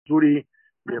Suri,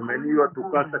 bienvenido a tu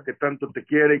casa que tanto te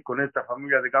quiere y con esta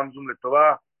familia de Gamsum de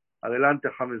Tobá. Adelante,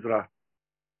 Hamezra.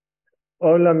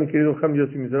 Hola, mi querido Ham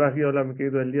Yossi Mizrahi, hola, mi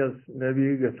querido Elías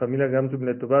Levi, de familia Gamsum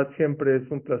Letová. Siempre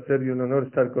es un placer y un honor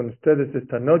estar con ustedes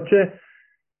esta noche.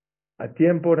 A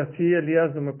tiempo, ahora sí,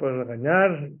 Elías, no me puedes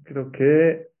regañar. Creo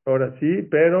que ahora sí,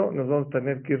 pero nos vamos a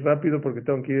tener que ir rápido porque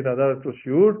tengo que ir a dar otro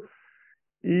shiur.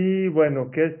 Y bueno,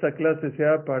 que esta clase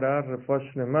sea para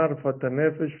Refash Nemar, Fata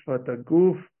Nefesh, Fata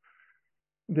Guf,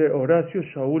 de Horacio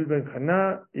Shaul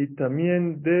Benjaná y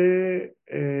también de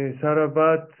Sara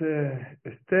Bat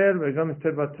Esther, Begam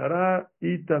Esther Bat Sara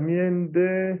y también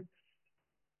de,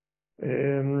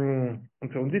 un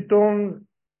segundito,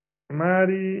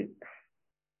 Mari,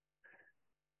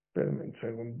 espérenme un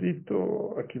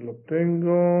segundito, aquí lo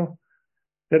tengo,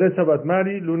 Teresa Bat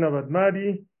Mari, Luna Bat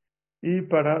Mari y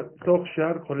para Toch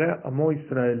Shar Jolea Amo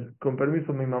Israel. Con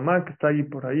permiso, mi mamá que está ahí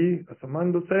por ahí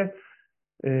asomándose.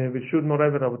 Bishut Moray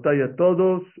Berabotay a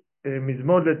todos.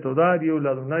 Mismor le Todario,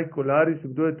 la Adonai Kolari,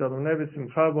 Subdu et Adonai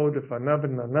Besimcha, Bo Lefanav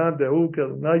Nana, Deu, que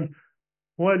Adonai,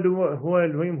 Hu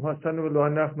Elohim, Hu Asanu Velo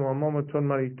Anachnu, Amom Etzon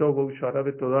Marito, Bo Shara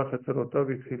Betodah, Cheserotah,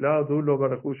 Vichila, Dulo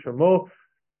Barachu Shemo,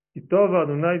 y Tov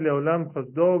Adonai Leolam,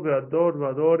 Chasdo, Beador,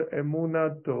 Vador,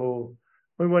 Emunato.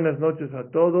 Muy buenas noches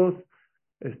a todos.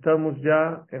 Estamos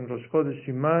ya en Rosh Chodesh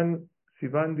Sivan.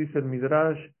 Sivan dice el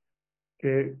Midrash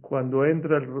que cuando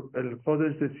entra el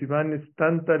Jodesh de Sivan es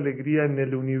tanta alegría en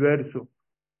el universo,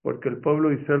 porque el pueblo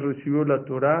de Israel recibió la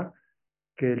Torá,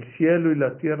 que el cielo y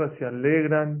la tierra se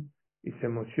alegran y se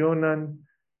emocionan,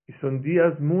 y son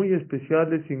días muy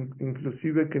especiales,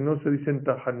 inclusive que no se dicen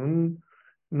Tahanun,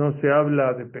 no se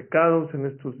habla de pecados en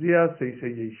estos días, se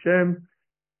dice Yeshem,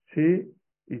 ¿sí?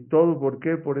 Y todo, ¿por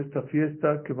qué? Por esta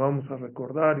fiesta que vamos a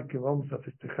recordar y que vamos a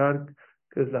festejar,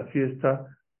 que es la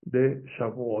fiesta de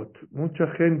Shavuot. Mucha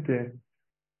gente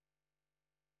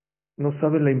no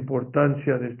sabe la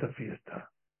importancia de esta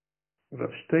fiesta.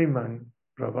 Rav Steinman,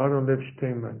 Rav Aaron Lev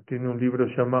Steinman, tiene un libro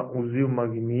que se llama Uziu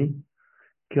Magini,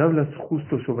 que habla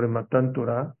justo sobre Matan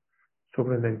Torah,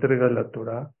 sobre la entrega de la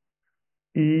Torah,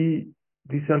 y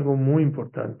dice algo muy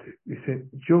importante. Dice,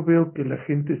 yo veo que la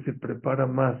gente se prepara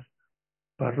más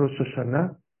para Rosh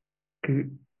Hashanah que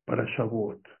para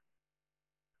Shavuot.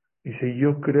 Dice,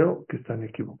 yo creo que están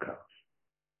equivocados.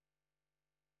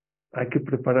 Hay que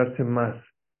prepararse más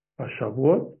para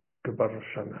Shavuot que para Rosh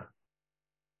Hashanah.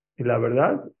 Y la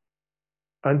verdad,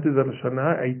 antes de Rosh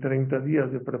Hashanah hay 30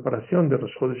 días de preparación de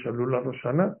Rosh Chodesh Elul a Rosh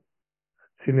Hashanah.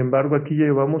 Sin embargo, aquí ya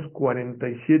llevamos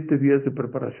 47 días de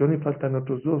preparación y faltan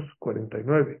otros dos,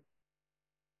 49.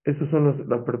 Esos son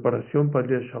la preparación para el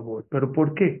día de Shavuot. ¿Pero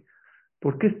por qué?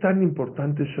 ¿Por qué es tan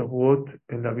importante Shavuot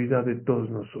en la vida de todos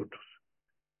nosotros?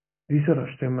 Dice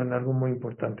Rosh Teman algo muy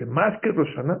importante. ¿Más que Rosh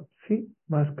Hashanah? Sí,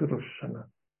 más que Rosh Hashanah.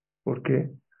 ¿Por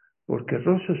qué? Porque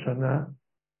Rosh Hashanah,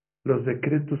 los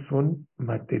decretos son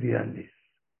materiales.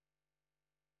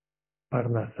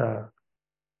 Parnasá,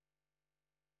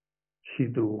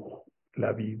 Shidduch,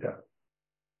 la vida.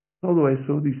 Todo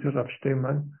eso, dice Rav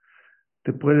Steinman,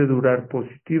 te puede durar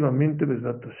positivamente,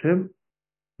 Besat Hashem,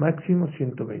 máximo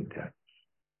 120 años.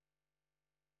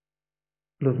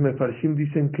 Los mefarshim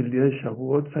dicen que el día de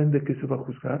Shavuot, ¿saben de qué se va a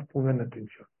juzgar? Pongan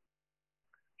atención.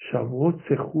 Shavuot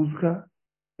se juzga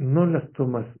no las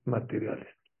tomas materiales,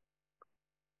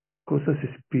 cosas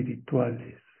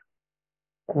espirituales.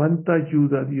 ¿Cuánta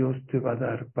ayuda Dios te va a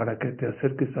dar para que te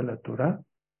acerques a la Torah?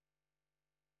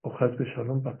 O Hasbe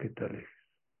Shalom para que te alejes.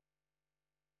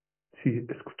 Sí,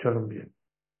 escucharon bien.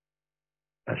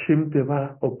 Hashem te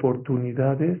va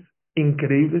oportunidades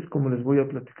increíbles, como les voy a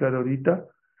platicar ahorita,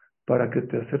 para que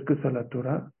te acerques a la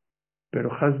Torah,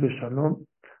 pero Hasbe Shalom,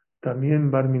 también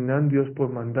Barminan, Dios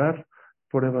puede mandar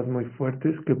pruebas muy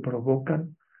fuertes que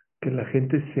provocan que la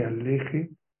gente se aleje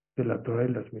de la Torah y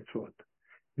las mitzvot.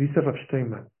 Dice Rav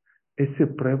Steinman, esa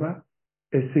prueba,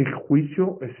 ese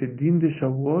juicio, ese din de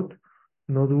Shavuot,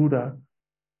 no dura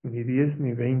ni 10,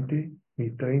 ni 20,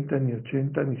 ni 30, ni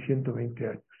 80, ni 120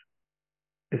 años.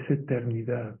 Es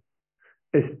eternidad.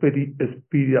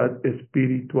 Espiritualidad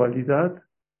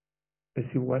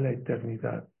es igual a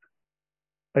eternidad.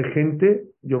 Hay gente,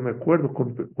 yo me acuerdo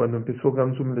cuando empezó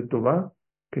Gamsum Letová,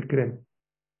 ¿qué creen?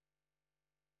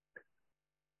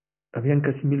 Habían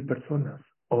casi 1,000 personas.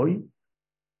 Hoy,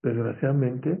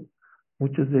 desgraciadamente,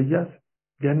 muchas de ellas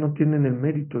ya no tienen el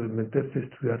mérito de meterse a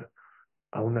estudiar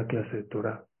a una clase de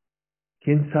Torah.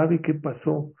 ¿Quién sabe qué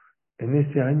pasó en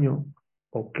ese año?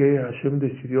 ¿O qué Hashem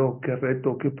decidió? ¿O qué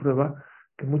reto? ¿O qué prueba?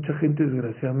 Que mucha gente,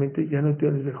 desgraciadamente, ya no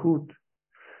tiene el Zehut.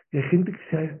 Y hay gente que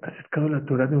se ha acercado a la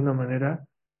Torah de una manera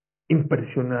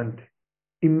impresionante,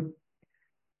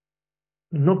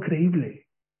 no creíble.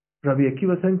 Rabbi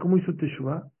Akiva, ¿saben cómo hizo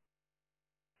Teshuvah?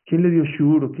 ¿Quién le dio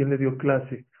shiur o quién le dio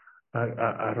clase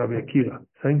a Rabbi Akiva?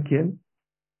 ¿Saben quién?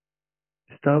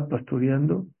 Estaba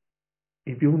pastoreando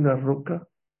y vio una roca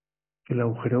que le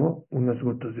agujeró unas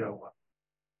gotas de agua.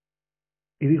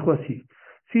 Y dijo así,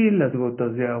 si las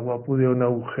gotas de agua pudieron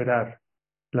agujerar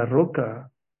la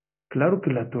roca, claro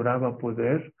que la Torah va a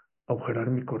poder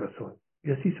agujerar mi corazón.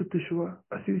 Y así hizo Teshuvah,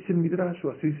 así dice el Midrash,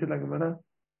 o así dice la Gemara.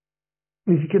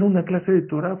 Ni siquiera una clase de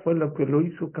Torah fue lo que lo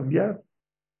hizo cambiar.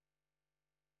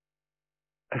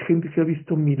 Hay gente que ha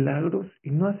visto milagros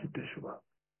y no hace Teshuvah.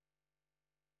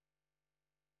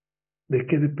 ¿De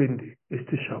qué depende?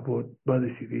 Este Shavuot va a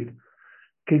decidir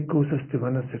qué cosas te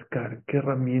van a acercar, qué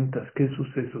herramientas, qué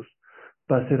sucesos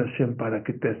va a hacer Hashem para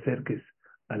que te acerques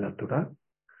a la Torah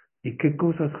y qué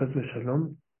cosas, Haz de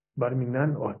Shalom,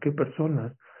 Barminan, o a qué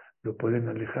personas lo pueden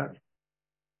alejar.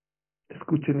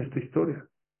 Escuchen esta historia.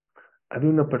 Había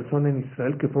una persona en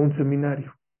Israel que fue a un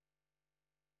seminario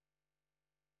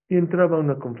y entraba a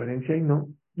una conferencia y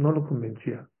no lo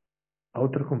convencía. A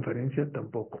otra conferencia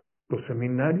tampoco. Los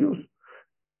seminarios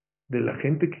de la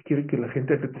gente que quiere que la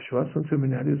gente haga Teshuvah son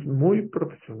seminarios muy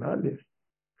profesionales,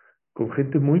 con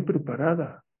gente muy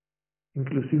preparada.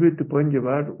 Inclusive te pueden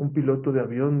llevar un piloto de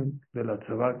avión de la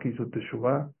Tzabá que hizo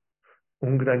Teshuvah,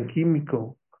 un gran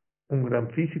químico, un gran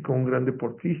físico, un gran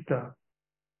deportista,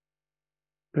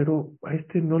 pero a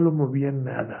este no lo movía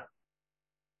nada.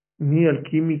 Ni el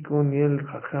químico, ni el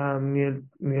jajam, ni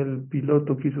el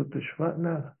piloto que hizo Teshuvah,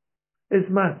 nada. Es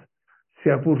más,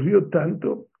 se aburrió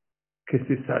tanto que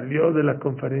se salió de la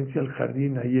conferencia al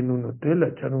jardín ahí en un hotel a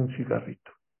echar un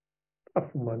cigarrito, a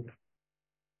fumando.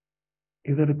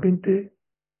 Y de repente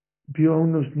vio a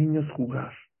unos niños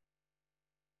jugar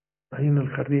ahí en el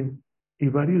jardín. Y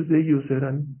varios de ellos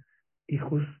eran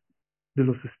hijos de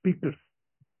los speakers,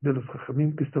 de los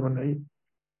jajamim que estaban ahí.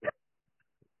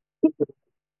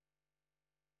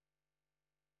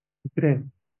 ¿Y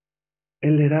creen?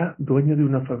 Él era dueño de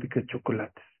una fábrica de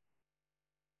chocolates.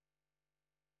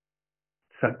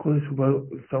 Sacó de su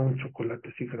bolsa un chocolate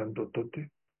así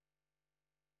grandotote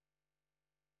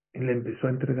y le empezó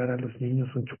a entregar a los niños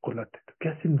un chocolate. ¿Qué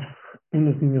hacen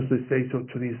unos niños de 6,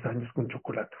 8, 10 años con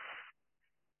chocolate?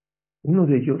 Uno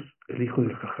de ellos, el hijo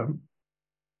del jajam,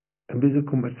 en vez de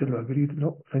comérselo a abrir,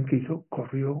 no, ¿saben qué hizo?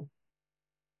 Corrió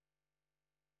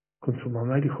con su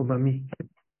mamá y dijo, mami,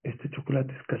 ¿este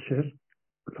chocolate es kasher?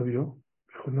 Lo vio,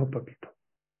 dijo, no, papito,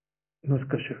 no es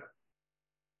kasher.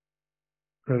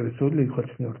 Regresó y le dijo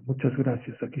al señor, muchas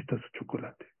gracias, aquí está su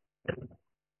chocolate.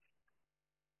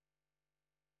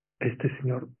 Este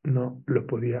señor no lo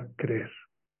podía creer.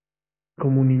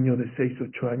 Como un niño de 6,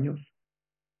 8 años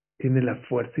tiene la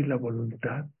fuerza y la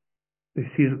voluntad de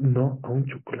decir no a un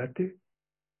chocolate.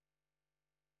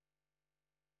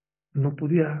 No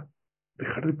podía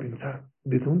dejar de pensar,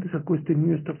 ¿de dónde sacó este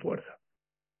niño esta fuerza?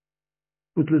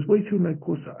 Pues les voy a decir una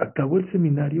cosa, acabó el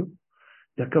seminario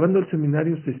y acabando el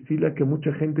seminario se estila que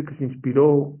mucha gente que se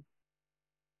inspiró,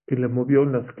 que le movió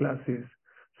en las clases,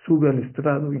 sube al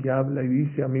estrado y habla y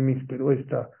dice, a mí me inspiró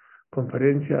esta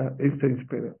conferencia, esta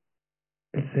inspiró.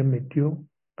 Él se metió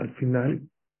al final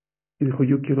y dijo,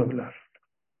 yo quiero hablar.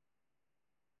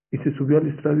 Y se subió al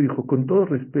estrado y dijo, con todo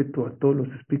respeto a todos los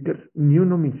speakers, ni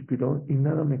uno me inspiró y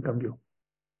nada me cambió.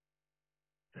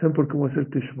 ¿Saben por qué voy a hacer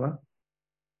Teshuvah?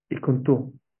 Y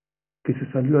contó que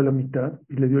se salió a la mitad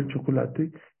y le dio el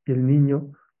chocolate y el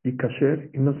niño y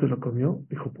kasher y no se lo comió.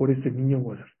 Dijo, por ese niño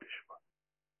voy a hacer Teshuvah.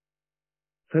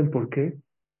 ¿Saben por qué?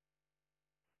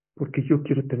 Porque yo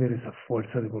quiero tener esa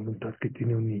fuerza de voluntad que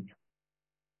tiene un niño.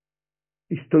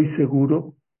 Y estoy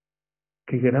seguro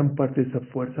que gran parte de esa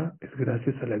fuerza es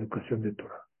gracias a la educación de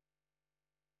Torah.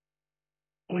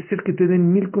 Puede ser que te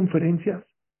den 1000 conferencias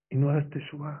y no hagas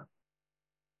Teshuvah.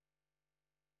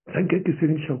 ¿Saben qué hay que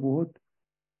hacer en Shavuot?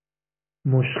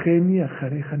 Mosheni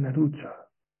ajareja narutza.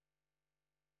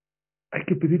 Hay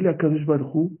que pedirle a Kadosh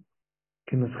Baruj Hu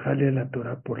que nos jale a la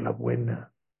Torah por la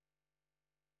buena,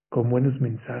 con buenos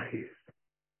mensajes,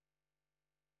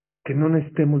 que no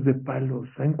necesitemos de palos.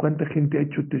 ¿Saben cuánta gente ha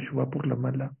hecho Teshuvah por la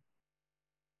mala?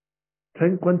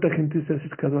 ¿Saben cuánta gente se ha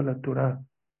acercado a la Torah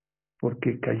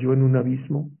porque cayó en un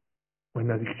abismo, o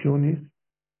en adicciones,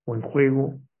 o en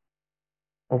juego,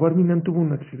 o Barminan tuvo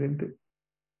un accidente?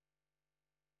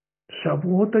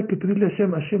 Shavuot hay que pedirle a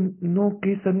Hashem, Hashem, no,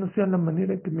 que esa no sea la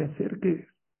manera en que me acerques,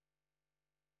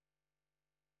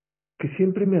 que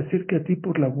siempre me acerque a ti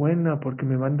por la buena, porque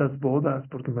me mandas bodas,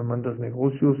 porque me mandas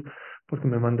negocios, porque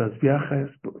me mandas viajes,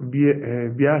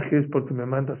 porque me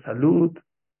mandas salud.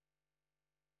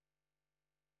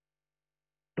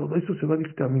 Todo eso se va a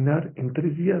dictaminar en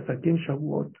 3 días aquí en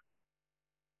Shavuot.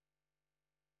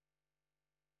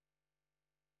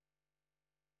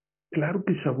 Claro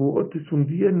que Shavuot es un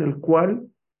día en el cual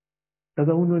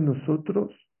cada uno de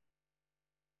nosotros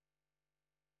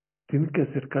tiene que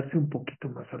acercarse un poquito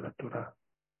más a la Torah.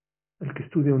 El que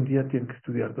estudia un día tiene que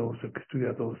estudiar dos, el que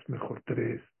estudia dos, mejor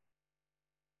tres,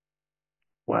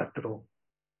 cuatro,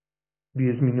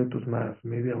 10 minutos más,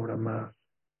 media hora más.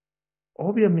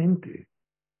 Obviamente,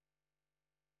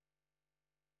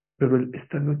 pero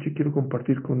esta noche quiero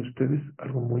compartir con ustedes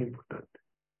algo muy importante.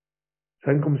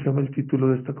 ¿Saben cómo se llama el título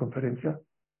de esta conferencia?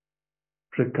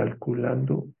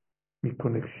 Recalculando mi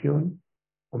conexión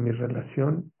o mi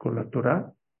relación con la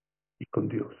Torah y con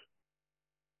Dios.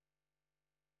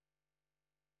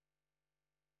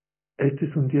 Este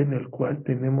es un día en el cual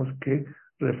tenemos que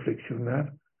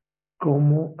reflexionar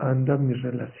cómo anda mi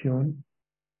relación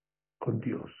con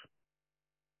Dios.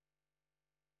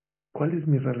 ¿Cuál es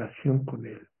mi relación con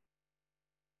Él?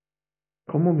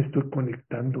 ¿Cómo me estoy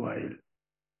conectando a Él?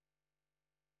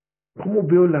 ¿Cómo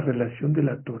veo la relación de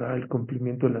la Torah, el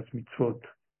cumplimiento de las mitzvot?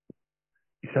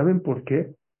 ¿Y saben por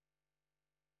qué?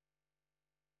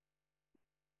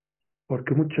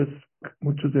 Porque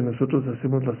muchos de nosotros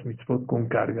hacemos las mitzvot con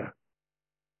carga,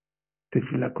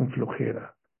 tefilá con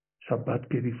flojera, Shabbat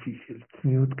qué difícil,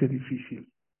 tzniut qué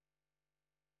difícil.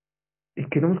 Y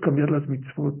queremos cambiar las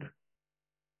mitzvot.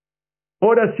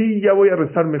 Ahora sí ya voy a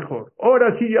rezar mejor.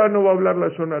 Ahora sí ya no va a hablar la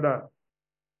shonara.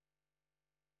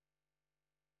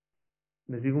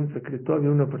 Les digo un secreto, había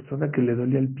una persona que le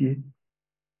dolía el pie,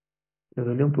 le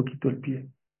dolía un poquito el pie,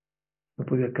 no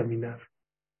podía caminar.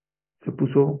 Se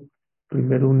puso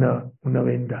primero una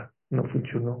venda, no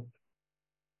funcionó.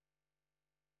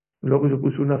 Luego se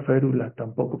puso una férula,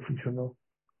 tampoco funcionó.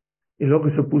 Y luego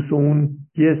se puso un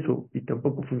yeso y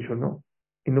tampoco funcionó.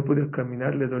 Y no podía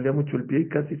caminar, le dolía mucho el pie y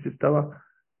casi estaba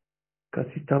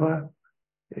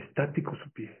estático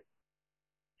su pie.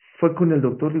 Fue con el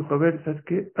doctor, le dijo, a ver, ¿sabes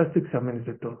qué? Hazte exámenes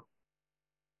de todo.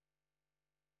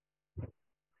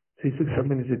 Se hizo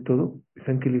exámenes de todo.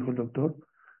 ¿Saben qué le dijo el doctor?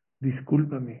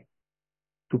 Discúlpame,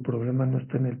 tu problema no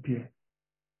está en el pie,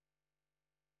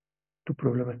 tu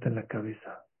problema está en la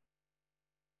cabeza.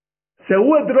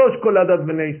 Shavuot Rosh Kol Adat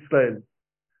Bnei Israel.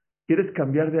 ¿Quieres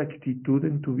cambiar de actitud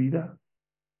en tu vida?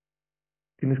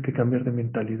 Tienes que cambiar de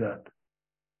mentalidad.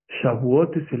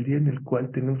 Shavuot es el día en el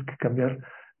cual tenemos que cambiar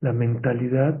la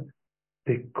mentalidad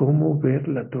de cómo ver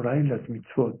la Torah y las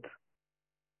mitzvot.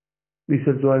 Dice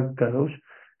el Zohar Kadosh,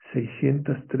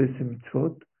 613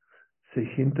 mitzvot,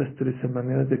 613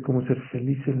 maneras de cómo ser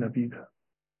feliz en la vida.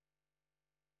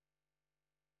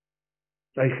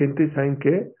 Hay gente, ¿saben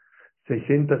qué?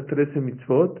 613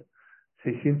 mitzvot,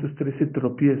 613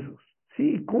 tropiezos.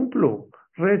 Sí, cumplo,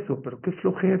 rezo, pero qué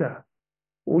flojera.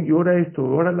 Uy, ahora esto,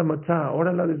 ahora la matzá,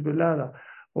 ahora la desvelada,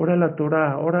 ahora la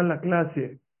Torah, ahora la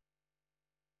clase.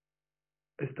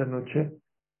 Esta noche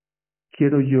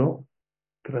quiero yo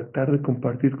tratar de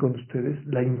compartir con ustedes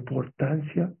la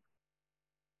importancia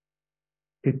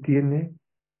que tiene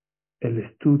el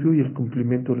estudio y el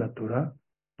cumplimiento de la Torah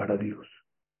para Dios.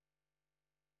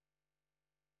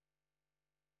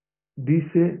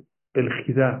 Dice el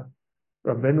Jidá,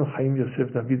 Rabbenu Haim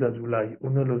Yosef David Azulay,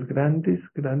 uno de los grandes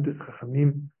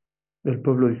jajamim del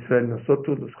pueblo de Israel.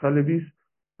 Nosotros, los Halevis,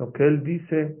 lo que él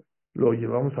dice, lo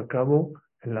llevamos a cabo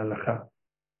en la halajá.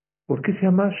 ¿Por qué se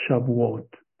llama Shavuot?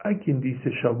 Hay quien dice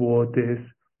Shavuot es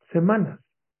semanas,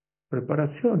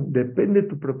 preparación. Depende de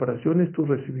tu preparación, es tu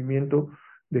recibimiento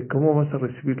de cómo vas a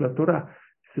recibir la Torah.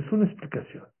 Esa es una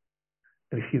explicación.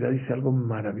 El Jidá dice algo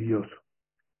maravilloso.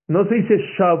 No se dice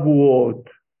Shavuot,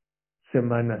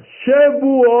 semanas.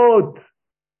 Shavuot,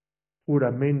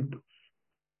 juramentos.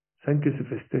 ¿Saben que se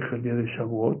festeja el día de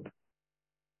Shavuot?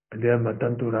 El día de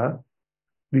Matan Torah.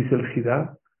 Dice el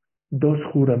Jidá, dos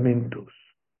juramentos.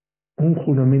 Un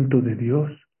juramento de Dios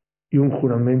y un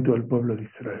juramento del pueblo de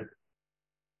Israel.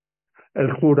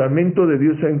 El juramento de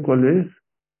Dios, ¿saben cuál es?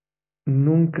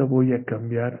 Nunca voy a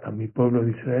cambiar a mi pueblo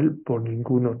de Israel por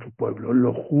ningún otro pueblo,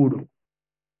 lo juro.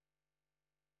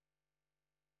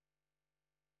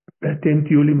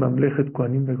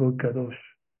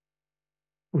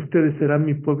 Ustedes serán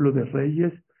mi pueblo de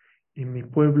reyes y mi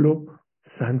pueblo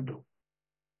santo.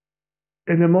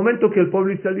 En el momento que el pueblo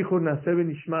de Israel dijo,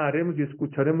 Naseben Ishma haremos y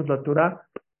escucharemos la Torah,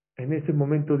 en ese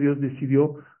momento Dios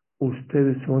decidió,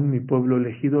 ustedes son mi pueblo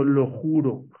elegido, lo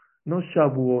juro. No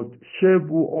Shavuot,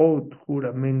 Shavuot,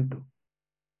 juramento.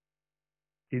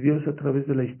 Y Dios a través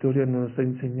de la historia nos ha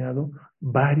enseñado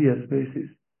varias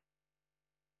veces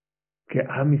que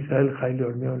Am Israel Haile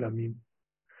Ormeo Lamim,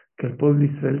 que el pueblo de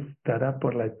Israel estará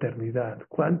por la eternidad.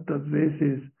 ¿Cuántas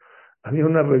veces había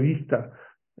una revista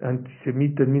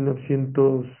antisemita en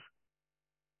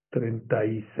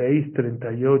 1936,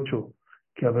 38,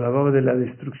 que hablaba de la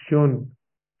destrucción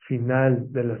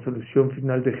final, de la solución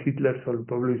final de Hitler sobre el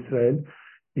pueblo de Israel,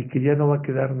 y que ya no va a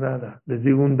quedar nada. Les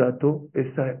digo un dato,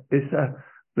 esa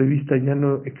revista ya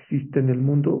no existe en el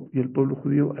mundo y el pueblo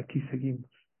judío aquí seguimos.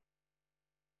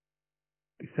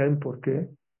 ¿Y saben por qué?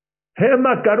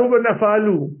 Hema Karuba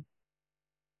Nafalu.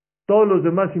 Todos los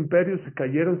demás imperios se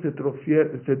cayeron, se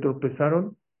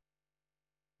tropezaron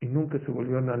y nunca se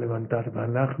volvieron a levantar.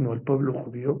 Banachno, el pueblo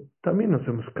judío, también nos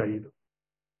hemos caído.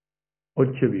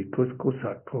 Bolcheviques,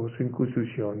 cosacos,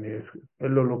 inquisiciones,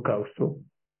 el holocausto.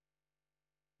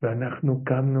 Banachno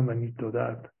Kamno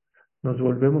Manitodad. Nos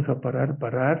volvemos a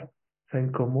parar,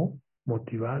 ¿saben cómo?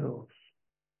 Motivados.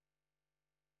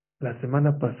 La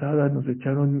semana pasada nos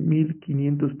echaron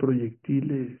 1,500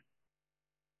 proyectiles.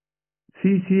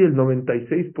 Sí, el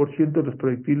 96% de los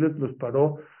proyectiles los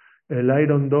paró el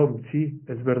Iron Dome, sí,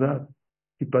 es verdad,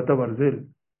 y Pata Barzel.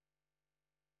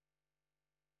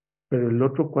 Pero el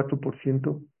otro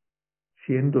 4%,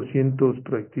 100, 200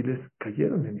 proyectiles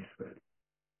cayeron en Israel.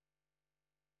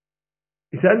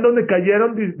 ¿Y saben dónde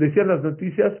cayeron? Decían las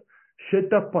noticias,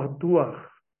 Sheta Patuach,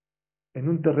 en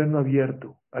un terreno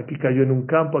abierto. Aquí cayó en un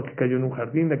campo, aquí cayó en un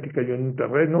jardín, aquí cayó en un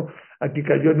terreno, aquí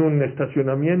cayó en un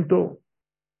estacionamiento.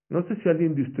 No sé si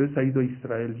alguien de ustedes ha ido a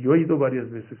Israel. Yo he ido varias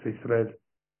veces a Israel.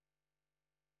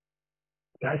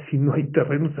 Casi no hay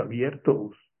terrenos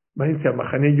abiertos. Váyanse a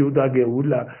Mahane Yehuda, a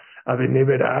Geula, a Bene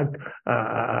Berak,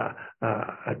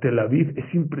 a Tel Aviv.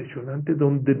 Es impresionante.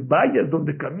 Donde vayas,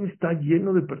 donde camines, está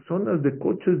lleno de personas, de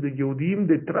coches, de Yehudim,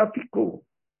 de tráfico.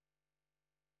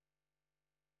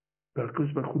 Pero el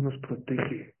Kodesh Baruj Hu nos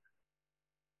protege.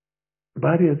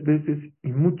 Varias veces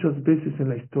y muchas veces en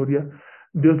la historia,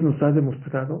 Dios nos ha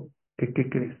demostrado que, ¿qué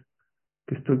crees?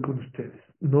 Que estoy con ustedes.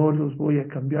 No los voy a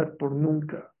cambiar por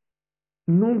nunca.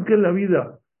 Nunca en la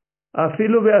vida.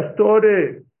 Afilo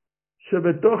Beastore,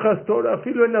 Shebetojas Tora,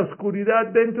 afilo en la oscuridad,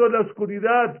 dentro de la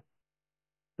oscuridad.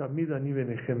 Tamid Ani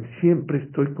Benejem, siempre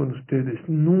estoy con ustedes.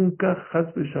 Nunca,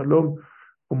 Hasbe Shalom,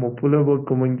 como pueblo,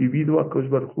 como individuo, Akadosh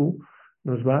Baruj Hu,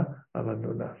 nos va a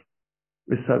abandonar.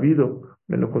 Es sabido,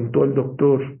 me lo contó el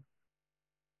doctor.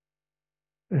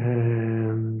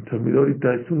 Se olvidó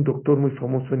ahorita, es un doctor muy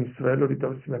famoso en Israel, ahorita a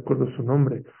ver si me acuerdo su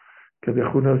nombre, que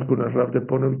viajó una vez con el Rab de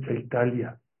Ponovich a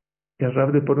Italia. Y al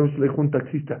Rab de Ponovich le dijo un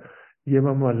taxista,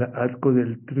 llévame al Arco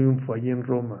del Triunfo, allí en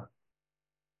Roma.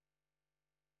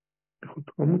 Dijo,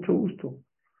 con mucho gusto.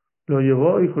 Lo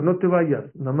llevó, dijo, no te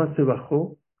vayas. Nada más se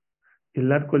bajó.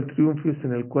 El Arco del Triunfo es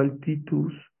en el cual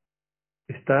Titus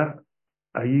está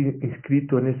ahí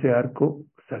inscrito en ese arco,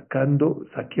 saqueando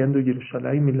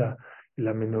Jerusalén y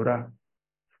la menorá.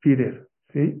 Führer,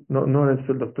 ¿sí? No es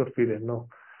el doctor Führer, no.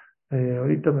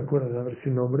 Ahorita me acuerdo de a ver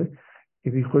su nombre. Y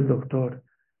dijo el doctor,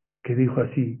 que dijo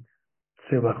así,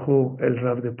 se bajó el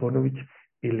Rab de Ponovich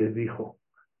y les dijo,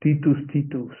 Titus,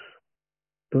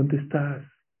 ¿dónde estás?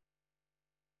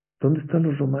 ¿Dónde están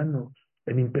los romanos?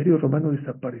 El imperio romano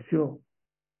desapareció.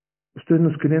 Ustedes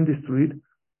nos querían destruir.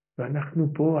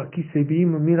 Aquí se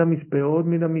vimos, mira mis peor,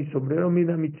 mira mi sombrero,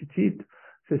 mira mi chichit.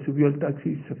 Se subió al taxi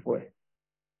y se fue.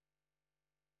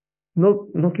 No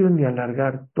quiero ni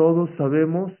alargar. Todos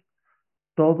sabemos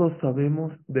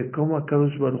de cómo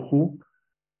Akadosh Baruj Hu,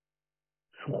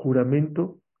 su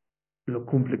juramento, lo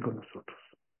cumple con nosotros.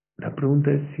 La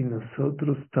pregunta es si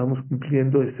nosotros estamos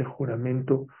cumpliendo ese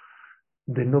juramento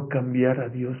de no cambiar a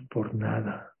Dios por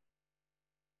nada.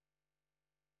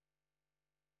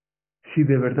 Si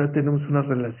de verdad tenemos una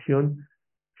relación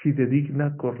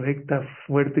fidedigna, correcta,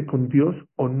 fuerte con Dios,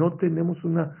 o no tenemos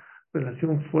una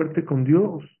relación fuerte con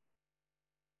Dios.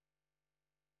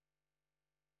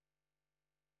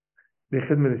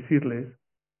 Déjenme decirles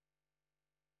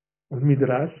un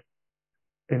midrash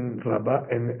en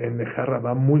Nejar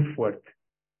Rabá muy fuerte.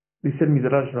 Dice el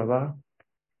midrash Rabá,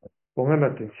 pongan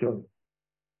atención.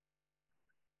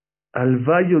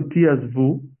 Alvayo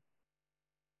tiasbu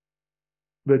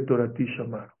betorati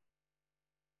shamar.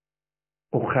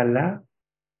 Ojalá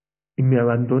y me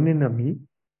abandonen a mí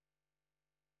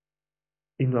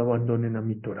y no abandonen a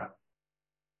mi Torah.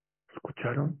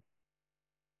 ¿Escucharon?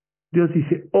 Dios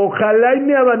dice, ojalá y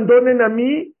me abandonen a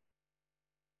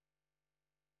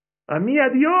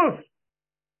Dios,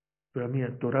 pero a mí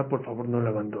a Torah, por favor, no la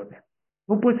abandonen.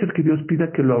 No puede ser que Dios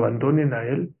pida que lo abandonen a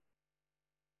Él.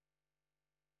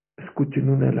 Escuchen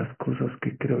una de las cosas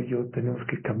que creo yo tenemos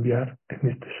que cambiar en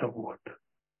este Shavuot.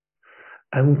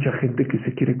 Hay mucha gente que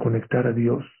se quiere conectar a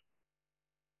Dios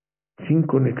sin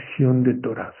conexión de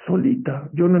Torah, solita.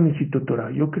 Yo no necesito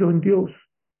Torah, yo creo en Dios.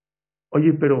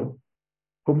 Oye, pero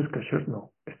 ¿comes kasher?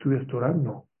 No. ¿Estudias Torah?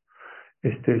 No.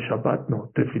 Shabbat?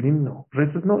 No. Tefilim? No.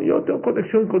 ¿Rezas? No. Yo tengo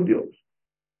conexión con Dios.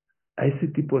 A ese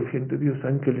tipo de gente, Dios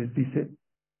sabe que les dice,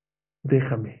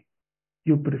 déjame,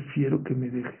 yo prefiero que me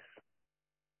dejes.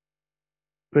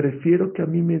 Prefiero que a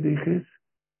mí me dejes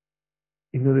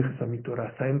y no dejes a mi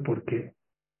Torah. ¿Saben por qué?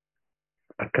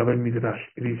 Acaba el Midrash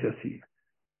y dice así,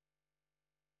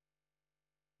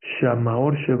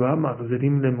 Shamaor Sheba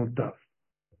Mahzerim Lemutav,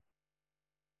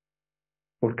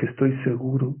 porque estoy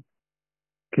seguro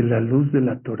que la luz de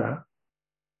la Torah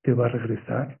te va a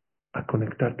regresar a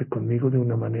conectarte conmigo de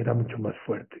una manera mucho más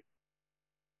fuerte.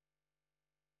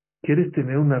 ¿Quieres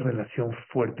tener una relación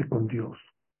fuerte con Dios?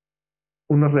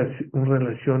 Una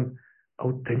relación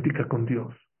auténtica con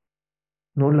Dios.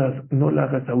 No la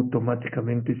hagas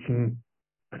automáticamente sin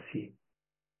así.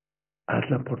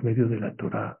 Hazla por medio de la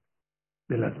Torah,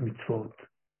 de las mitzvot.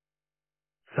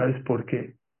 ¿Sabes por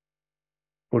qué?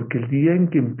 Porque el día en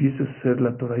que empieces a hacer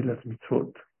la Torah y las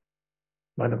mitzvot,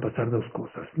 van a pasar dos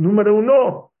cosas. Número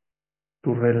uno,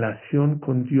 tu relación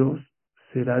con Dios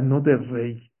será no de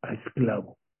rey a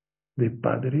esclavo, de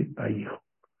padre a hijo.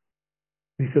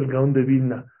 Dice el Gaón de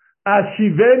Vilna,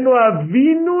 Ashivenu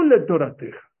avinu le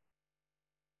torateja.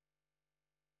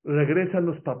 Regresa a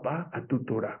los papás a tu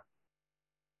Torah.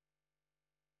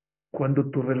 Cuando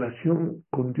tu relación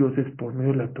con Dios es por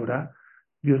medio de la Torah,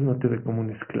 Dios no te ve como un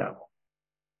esclavo,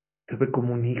 te ve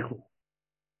como un hijo.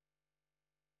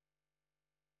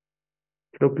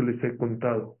 Creo que les he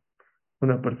contado.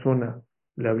 Una persona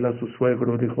le habla a su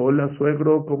suegro, dijo, hola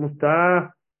suegro, ¿cómo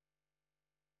está?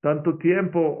 Tanto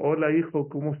tiempo, hola hijo,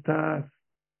 ¿cómo estás?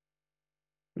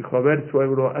 Dijo, a ver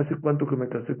suegro, ¿hace cuánto que me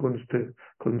casé con usted,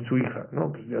 con su hija?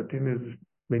 No, pues ya tienes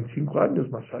 25 años,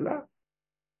 mashallah.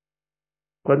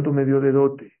 ¿Cuánto me dio de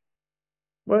dote?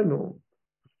 Bueno,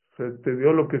 se te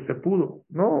dio lo que se pudo.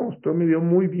 No, usted me dio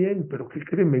muy bien, pero ¿qué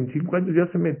creen? 25 años ya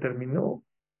se me terminó,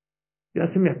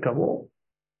 ya se me acabó.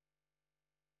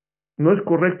 ¿No es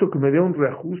correcto que me dé un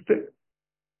reajuste?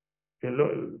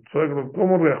 El suegro,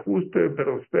 ¿cómo reajuste?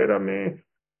 Pero espérame.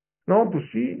 No, pues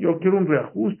sí, yo quiero un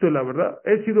reajuste, la verdad.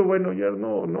 He sido bueno ya,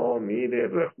 no, mire,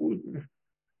 reajuste.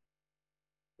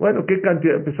 Bueno, ¿qué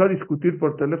cantidad? Empezó a discutir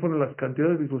por teléfono las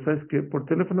cantidades. Dijo, ¿sabes qué? Por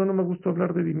teléfono no me gusta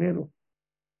hablar de dinero.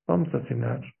 Vamos a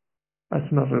cenar.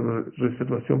 Haz una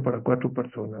reservación para 4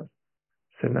 personas.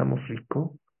 Cenamos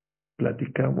rico,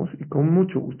 platicamos y con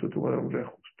mucho gusto te voy a dar un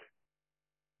reajuste.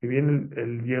 Y viene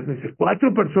el viernes y dice,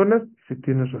 4 personas. Dice,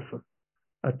 tienes razón.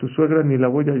 A tu suegra ni la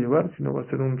voy a llevar, sino va a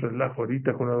ser un relajo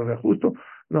ahorita con el reajusto.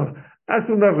 No, haz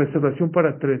una reservación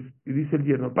para 3. Y dice el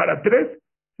yerno, ¿para 3?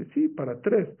 Dice, sí, para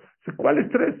 3. Dice,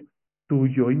 ¿cuáles 3? Tú,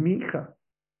 yo y mi hija.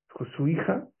 Dijo, su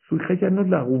hija ya no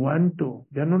la aguanto,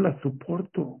 ya no la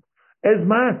soporto. Es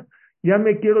más, ya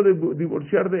me quiero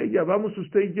divorciar de ella, vamos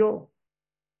usted y yo.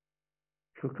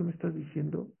 Dijo, ¿qué me estás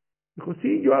diciendo? Dijo,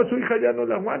 sí, yo a su hija ya no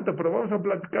la aguanto, pero vamos a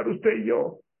platicar usted y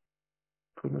yo.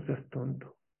 Dijo, no seas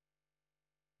tonto.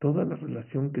 Toda la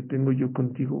relación que tengo yo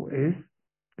contigo es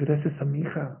gracias a mi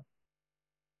hija.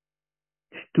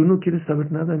 Si tú no quieres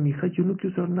saber nada de mi hija, yo no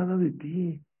quiero saber nada de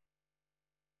ti.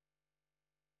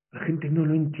 La gente no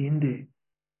lo entiende.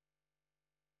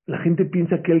 La gente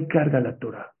piensa que él carga la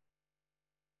Torah.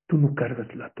 Tú no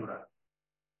cargas la Torah.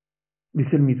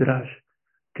 Dice el Midrash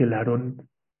que el Aarón,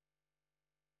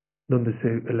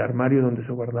 el armario donde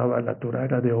se guardaba la Torah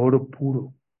era de oro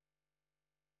puro.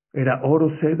 Era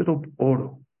oro, cedro,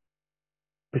 oro.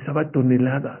 Pesaba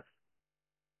toneladas.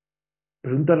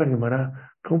 Pregunta a la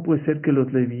Gemara, ¿cómo puede ser que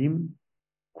los Leviim,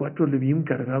 4 Leviim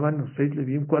cargaban, o 6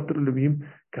 Leviim, 4 Leviim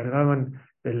cargaban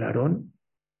el Aarón?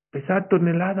 Pesaba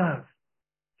toneladas.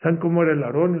 ¿Saben cómo era el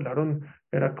Aarón? El Aarón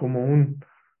era como un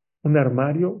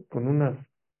armario con unas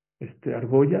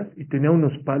argollas y tenía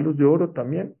unos palos de oro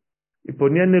también. Y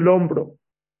ponía en el hombro.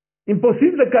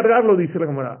 Imposible cargarlo, dice la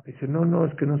Gemara. Dice, no,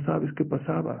 es que no sabes qué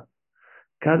pasaba.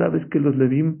 Cada vez que los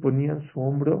Leviim ponían su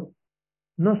hombro,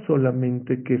 no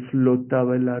solamente que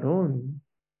flotaba el Aarón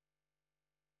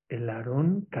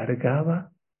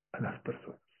cargaba a las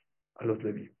personas, a los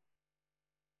Leví.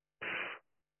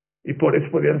 Y por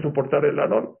eso podían soportar el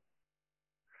Aarón.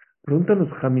 Preguntan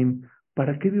los Jamim,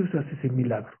 ¿para qué Dios hace ese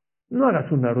milagro? No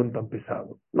hagas un Aarón tan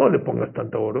pesado, no le pongas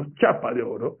tanto oro, chapa de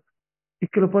oro, y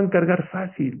que lo puedan cargar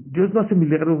fácil. Dios no hace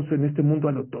milagros en este mundo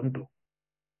a lo tonto.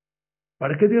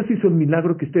 ¿Para qué Dios hizo el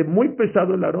milagro que esté muy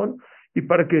pesado el Aarón y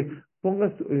para que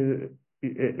pongas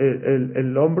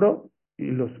el hombro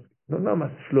y no nada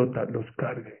más flota, los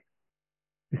cargue?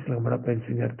 Dice la Gemara para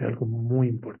enseñarte algo muy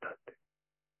importante.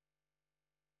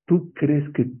 Tú crees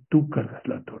que tú cargas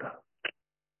la Torah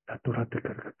te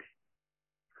carga a ti.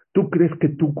 Tú crees que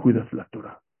tú cuidas la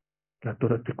Torah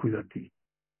te cuida a ti.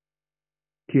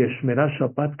 Ki eshmerá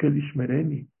Shabbat kel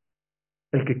ishmereni.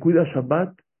 El que cuida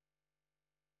Shabbat,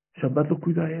 Shabbat lo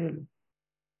cuida él.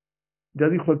 Ya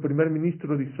dijo el primer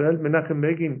ministro de Israel, Menachem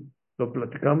Begin, lo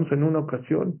platicamos en una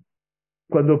ocasión,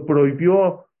 cuando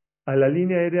prohibió a la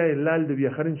línea aérea El Al de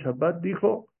viajar en Shabbat,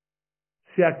 dijo,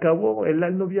 se acabó, El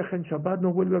Al no viaja en Shabbat,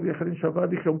 no vuelve a viajar en Shabbat.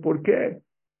 Dijeron, ¿por qué?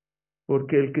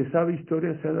 Porque el que sabe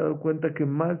historia se ha dado cuenta que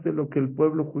más de lo que el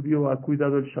pueblo judío ha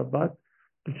cuidado el Shabbat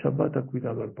ha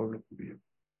cuidado al pueblo judío.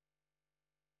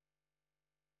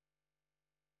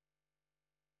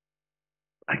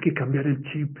 Hay que cambiar el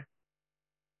chip.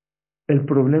 El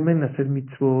problema en hacer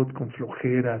mitzvot con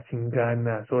flojera, sin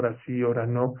ganas, ahora sí, ahora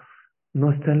no,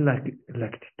 no está en la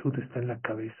actitud, está en la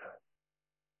cabeza.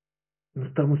 No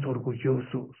estamos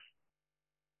orgullosos.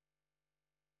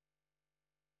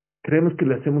 Creemos que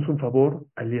le hacemos un favor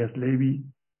a Elías Levi,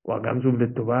 o a Gamzum de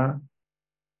Tová,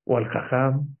 o al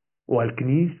Jajam, o al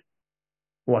Knis,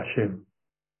 o a Shem.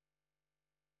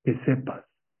 Que sepas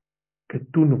que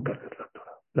tú no cargas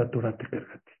la Torah te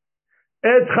carga a ti.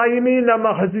 Es Jaimín la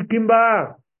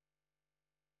Mahazikimba.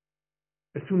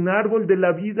 Es un árbol de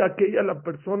la vida, aquella la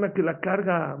persona que la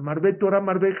carga. Marbe Torah,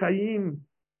 Marbe Jaim.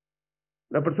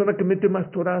 La persona que mete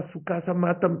más Torah a su casa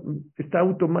está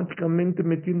automáticamente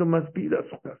metiendo más vida a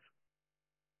su casa.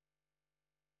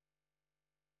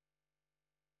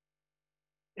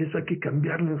 Eso hay que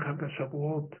cambiarlo en Hag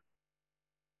Shavuot.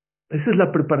 Esa es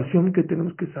la preparación que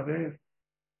tenemos que saber.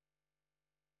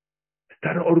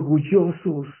 Estar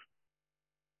orgullosos,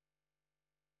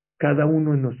 cada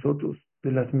uno de nosotros,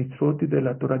 de las mitzvot y de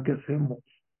la Torah que hacemos.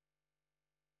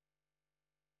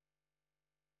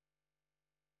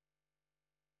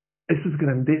 Eso es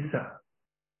grandeza.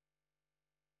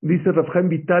 Dice Rav Chaim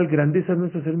Vital, grandeza no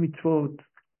es hacer mitzvot.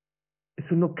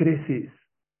 Eso no creces.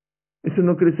 Eso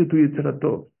no crece tu Yetzer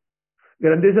Tov.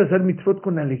 Grandeza es hacer mitzvot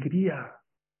con alegría.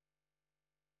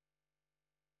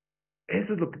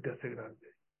 Eso es lo que te hace grande.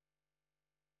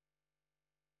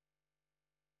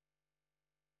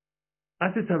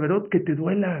 Haces averot que te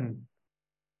duelan.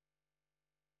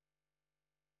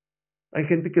 Hay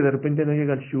gente que de repente no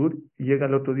llega al shur y llega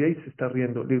al otro día y se está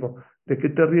riendo. Le digo, ¿de qué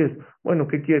te ríes? Bueno,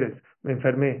 ¿qué quieres? Me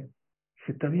enfermé.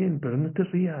 Dice, está bien, pero no te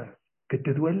rías. Que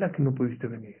te duela que no pudiste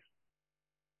venir.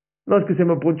 No, es que se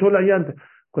me ponchó la llanta.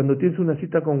 Cuando tienes una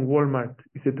cita con Walmart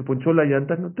y se te ponchó la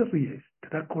llanta, no te ríes. Te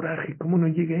da coraje. ¿Cómo no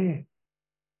llegué?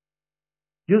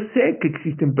 Yo sé que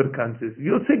existen percances.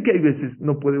 Yo sé que hay veces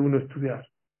no puede uno estudiar.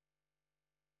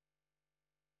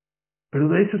 Pero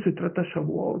de eso se trata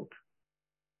Shavuot.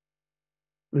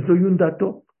 Les doy un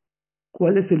dato.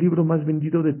 ¿Cuál es el libro más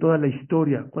vendido de toda la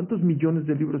historia? ¿Cuántos millones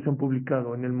de libros se han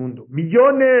publicado en el mundo?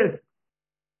 ¡Millones!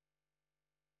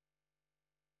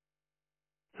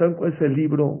 ¿Saben cuál es el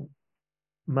libro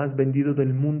más vendido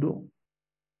del mundo?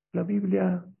 La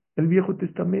Biblia, el Viejo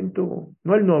Testamento.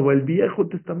 No el Nuevo, el Viejo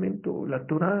Testamento, la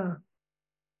Torá.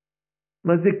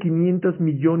 Más de 500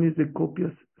 millones de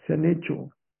copias se han hecho.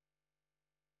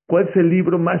 ¿Cuál es el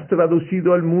libro más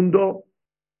traducido al mundo?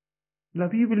 La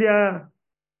Biblia,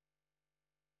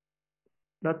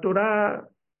 la Torá.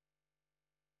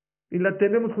 Y la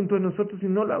tenemos junto a nosotros y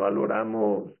no la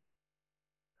valoramos.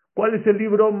 ¿Cuál es el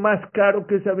libro más caro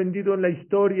que se ha vendido en la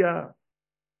historia?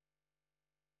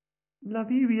 La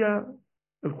Biblia.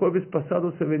 El jueves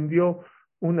pasado se vendió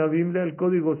una Biblia, el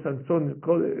código Sansón,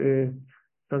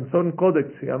 Sansón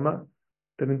Codex se llama,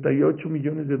 38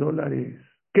 millones de dólares.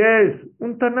 ¿Qué es?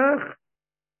 Un Tanaj.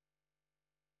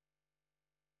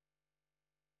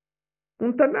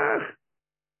 Un Tanaj.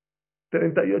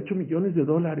 38 millones de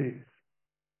dólares.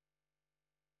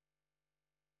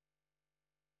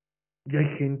 Y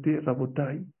hay gente,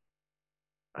 Rabotai,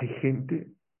 hay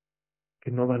gente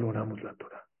que no valoramos la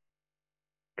Torah.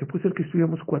 Que puede ser que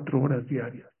estudiamos 4 horas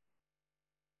diarias,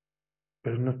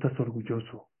 pero no estás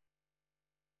orgulloso,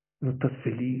 no estás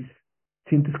feliz,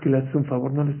 sientes que le haces un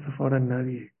favor, no le haces un favor a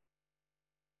nadie.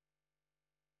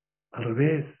 Al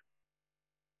revés,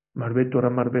 Marbe Torah,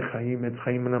 Marbe Jaim, Et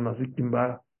Jaim Namazikim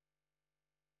va.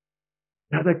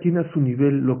 Cada quien a su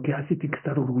nivel, lo que hace tiene que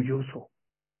estar orgulloso,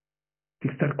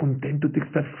 tiene que estar contento, tiene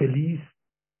que estar feliz.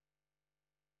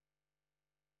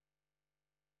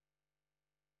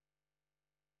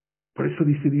 Por eso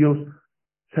dice Dios,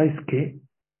 ¿sabes qué?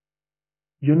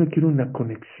 Yo no quiero una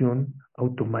conexión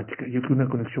automática, yo quiero una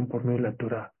conexión por medio de la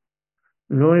Torah.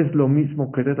 No es lo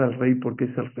mismo querer al rey porque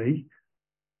es el rey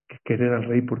que querer al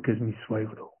rey porque es mi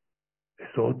suegro.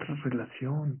 Es otra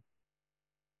relación.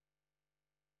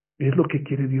 Es lo que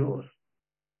quiere Dios.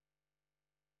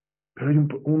 Pero hay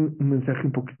un mensaje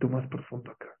un poquito más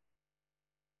profundo acá.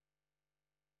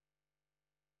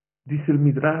 Dice el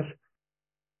Midrash,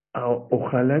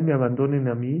 ojalá me abandonen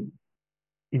a mí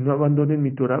y no abandonen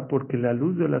mi Torah porque la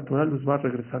luz de la Torah los va a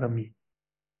regresar a mí.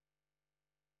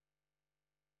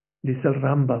 Dice el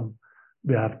Rambam,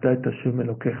 Be'avta et Hashem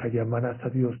Elokeja, y amarás a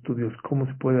Dios, tu Dios. ¿Cómo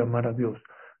se puede amar a Dios?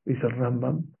 Dice el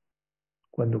Rambam,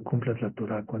 cuando cumplas la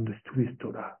Torah, cuando estudies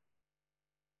Torah.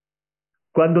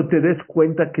 Cuando te des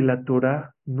cuenta que la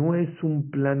Torah no es un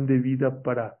plan de vida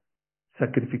para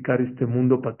sacrificar este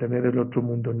mundo para tener el otro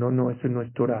mundo. No, no, ese no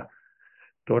es Torah.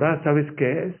 Torah, ¿sabes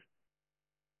qué es?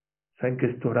 ¿Saben qué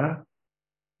es Torah?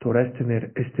 Torah es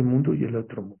tener este mundo y el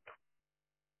otro mundo.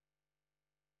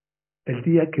 El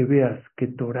día que veas que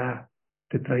Torah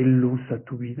te trae luz a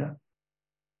tu vida,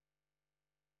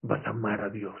 vas a amar a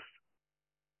Dios.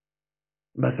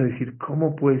 Vas a decir,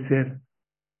 ¿cómo puede ser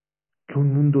que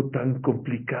un mundo tan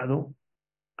complicado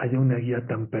haya una guía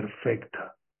tan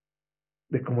perfecta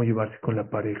de cómo llevarse con la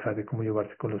pareja, de cómo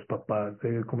llevarse con los papás,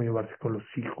 de cómo llevarse con los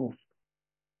hijos?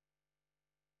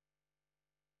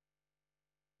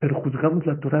 Pero juzgamos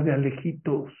la Torah de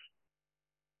alejitos.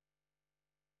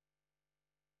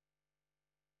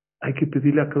 Hay que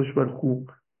pedirle a Kaush Barhu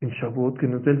en Shavuot que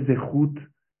nos dé el zehut,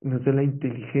 nos dé la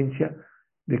inteligencia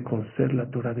de conocer la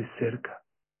Torah de cerca.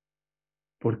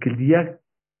 Porque el día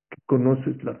que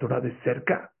conoces la Torah de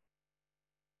cerca,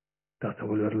 te vas a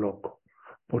volver loco.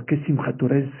 ¿Por qué Simchat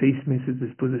Torah es 6 meses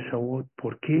después de Shavuot?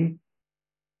 ¿Por qué?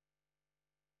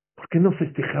 ¿Por qué no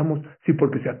festejamos? Sí,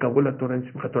 porque se acabó la Torah en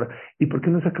Simchat Torah. ¿Y por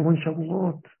qué no se acabó en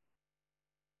Shavuot?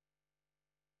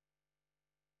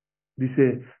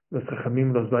 Dice los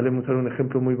Jajamim, los valemos, a un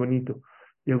ejemplo muy bonito.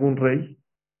 Llegó un rey,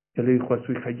 ya le dijo a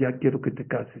su hija, ya quiero que te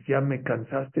cases, ya me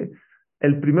cansaste.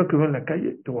 El primero que veo en la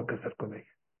calle, te voy a casar con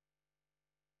ella.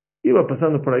 Iba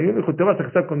pasando por ahí y me dijo, ¿te vas a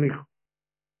casar con mi hijo?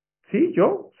 Sí,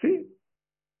 yo, sí.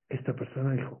 Esta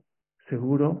persona dijo,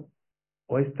 seguro,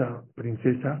 o esta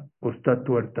princesa, o está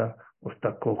tuerta, o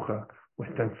está coja, o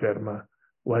está enferma,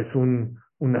 o es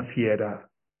una fiera.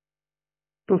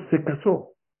 Entonces se casó.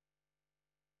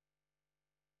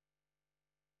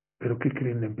 Pero ¿qué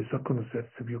creen? Le empezó a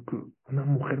conocer, se vio que una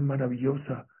mujer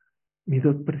maravillosa,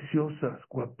 midot preciosas,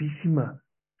 guapísima,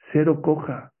 cero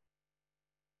coja,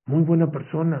 muy buena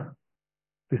persona.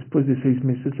 Después de 6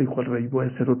 meses le dijo al rey, voy a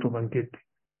hacer otro banquete.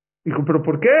 Dijo, ¿pero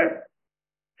por qué?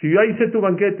 Si yo hice tu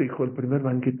banquete. Dijo, el primer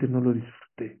banquete no lo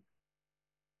disfruté,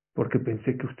 porque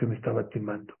pensé que usted me estaba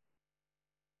timando.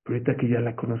 Pero ahorita que ya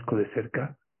la conozco de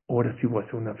cerca, ahora sí voy a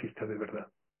hacer una fiesta de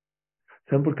verdad.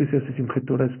 ¿Saben por qué se hace Simchat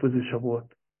Torah después de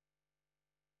Shavuot?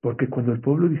 Porque cuando el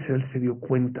pueblo de Israel se dio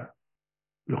cuenta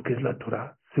lo que es la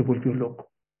Torah, se volvió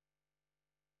loco.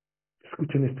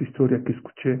 Escuchen esta historia que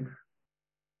escuché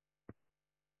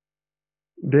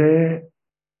de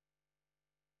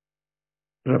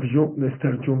de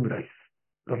Esther Jungreis,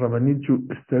 la Rabanit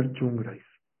Esther Jungreis.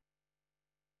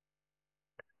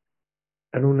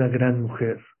 Era una gran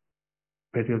mujer,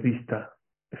 periodista,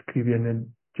 escribía en el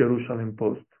Jerusalem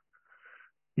Post,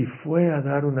 y fue a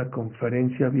dar una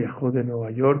conferencia, viajó de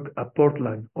Nueva York a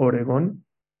Portland, Oregón,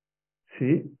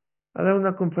 ¿sí? A dar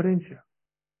una conferencia.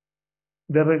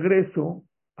 De regreso,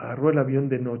 agarró el avión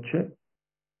de noche,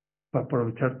 para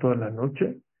aprovechar toda la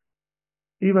noche.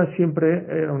 Iba siempre,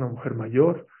 era una mujer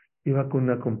mayor, iba con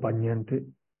un acompañante,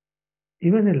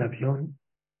 iba en el avión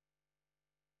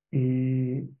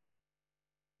y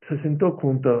se sentó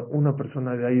junto a una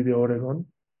persona de ahí de Oregón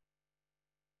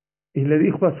y le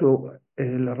dijo a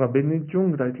la Rabbanit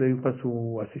Jungreis le dijo a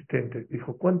su asistente,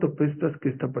 dijo, ¿cuánto pestas que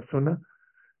esta persona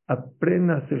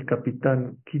apenas el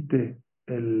capitán quite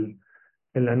el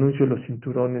anuncio de los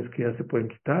cinturones que ya se pueden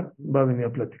quitar, va a venir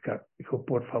a platicar? Dijo,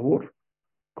 por favor,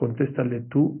 contéstale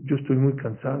tú, yo estoy muy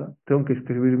cansada, tengo que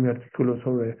escribir mi artículo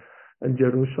sobre el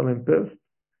Jerusalem Post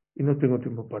y no tengo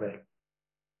tiempo para él.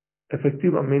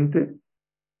 Efectivamente,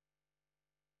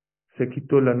 se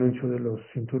quitó el anuncio de los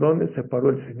cinturones, se paró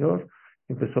el señor,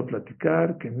 empezó a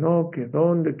platicar, que no, que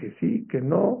dónde, que sí, que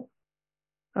no.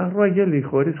 A Raya le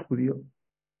dijo, ¿eres judío?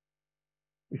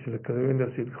 Y se le quedó viendo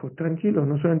así, dijo, tranquilo,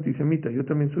 no soy antisemita, yo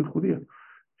también soy judío.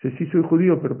 Dice, sí soy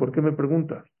judío, pero ¿por qué me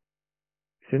preguntas?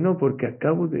 Dice, no, porque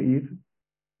acabo de ir,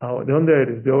 ¿de dónde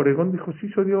eres? ¿De Oregón? Dijo, sí,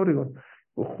 soy de Oregón.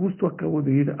 O justo acabo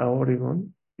de ir a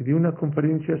Oregón y di una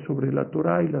conferencia sobre la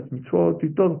Torah y las mitzvot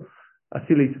y todo.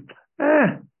 Así le dice,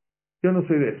 yo no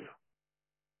soy de eso.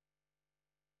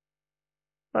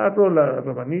 Agarró la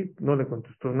Rabanit, no le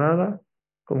contestó nada,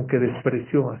 como que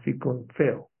despreció así con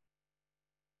feo.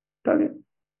 Está bien.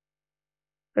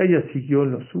 Ella siguió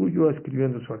lo suyo,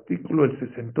 escribiendo su artículo, él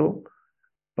se sentó,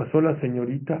 pasó la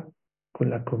señorita con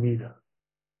la comida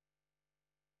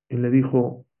y le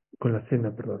dijo, con la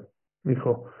cena, perdón, me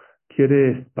dijo,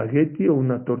 ¿quiere espagueti o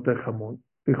una torta de jamón?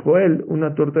 Dijo él,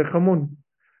 una torta de jamón.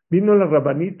 Vino la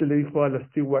Rabanit y le dijo a la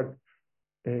steward,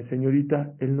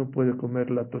 señorita, él no puede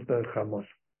comer la torta de jamón.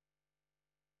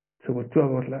 Se volvió a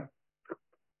burlar.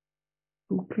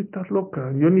 ¿Tú qué estás loca?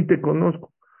 Yo ni te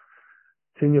conozco.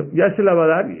 Señor, ya se la va a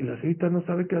dar y la señorita no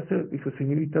sabe qué hacer. Dijo,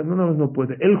 señorita, no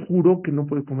puede. Él juró que no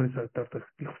puede comer esa tarta.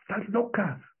 Dijo, estás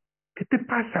loca. ¿Qué te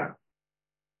pasa?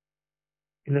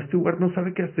 Y la steward no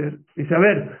sabe qué hacer. Dice, a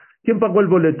ver, ¿quién pagó el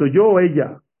boleto? ¿Yo o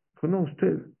ella? Dijo, no,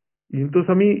 usted. Y entonces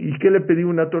a mí, ¿y qué le pedí?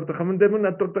 Una torta de jamón. Deme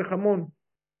una torta de jamón.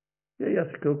 Y ella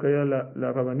se quedó callada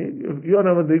la rabanía. Yo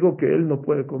ahora más digo que él no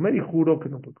puede comer y juró que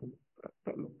no puede comer.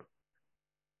 Está loca.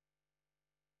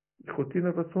 Dijo,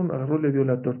 tiene razón. Agarró, le dio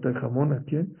la torta de jamón. ¿A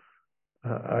quién?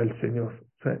 Al señor.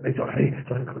 O sea,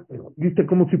 dijo, ¿viste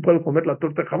cómo sí puedo comer la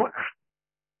torta de jamón?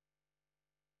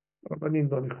 Rabaní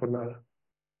no dijo nada.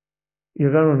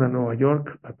 Llegaron a Nueva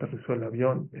York, aterrizó el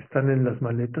avión, están en las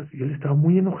maletas y él estaba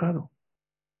muy enojado.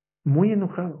 Muy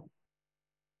enojado.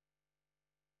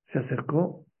 Se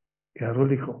acercó y agarró,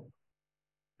 le dijo,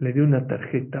 le dio una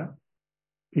tarjeta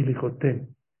y le dijo,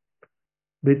 ten,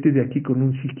 vete de aquí con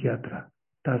un psiquiatra,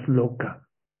 estás loca.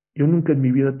 Yo nunca en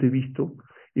mi vida te he visto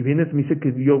y vienes, me dice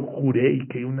que yo juré y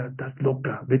que estás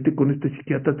loca, vete con este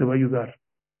psiquiatra, te va a ayudar.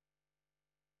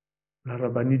 La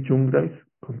Rabbanit Jungreis,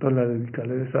 con toda la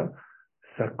delicadeza,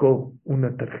 sacó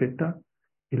una tarjeta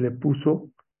y le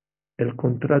puso el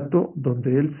contrato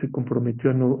donde él se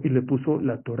comprometió a no, y le puso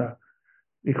la Torah.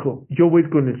 Dijo, yo voy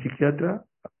con el psiquiatra,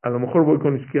 a lo mejor voy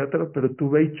con el psiquiatra, pero tú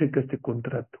ve y checa este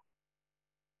contrato.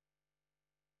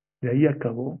 De ahí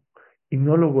acabó y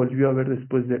no lo volvió a ver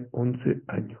después de 11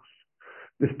 años.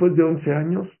 Después de 11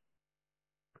 años,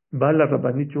 va la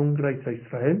Rabbanit Jungreis a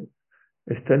Israel,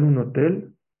 está en un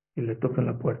hotel y le tocan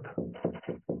la puerta.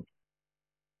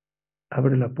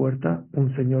 Abre la puerta,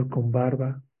 un señor con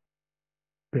barba,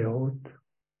 peot,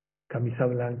 camisa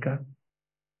blanca.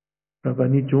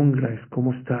 Rabbanit Jungreis,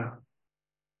 ¿cómo está?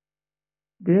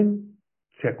 Bien,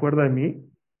 ¿se acuerda de mí?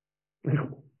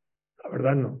 Dijo, la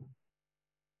verdad no.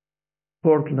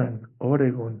 Portland,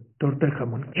 Oregon, torta de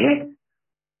jamón. ¿Qué?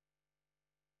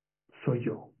 Soy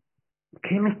yo.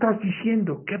 ¿Qué me estás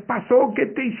diciendo? ¿Qué pasó? ¿Qué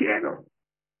te hicieron?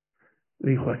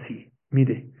 Le dijo así,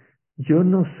 mire, yo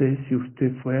no sé si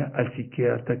usted fue al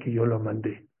psiquiatra que yo lo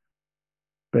mandé,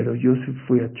 pero yo sí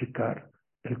fui a checar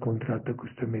el contrato que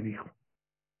usted me dijo.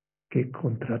 Qué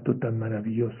contrato tan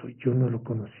maravilloso, yo no lo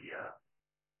conocía.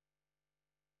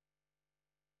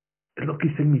 Es lo que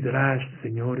dice el Midrash,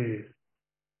 señores,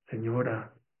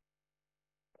 señora.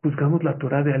 Juzgamos la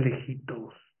Torah de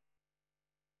alejitos.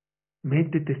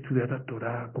 Métete a estudiar la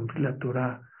Torah, cumplir la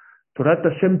Torah. Torah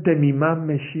Tashem Temimam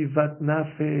Meshivat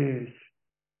Nafesh.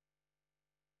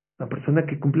 La persona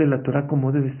que cumple la Torah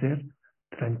como debe ser,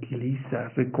 tranquiliza,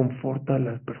 reconforta a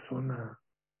las personas.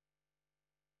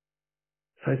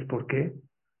 ¿Sabes por qué?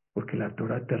 Porque la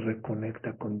Torah te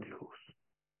reconecta con Dios.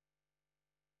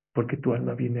 Porque tu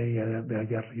alma viene de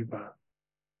allá arriba.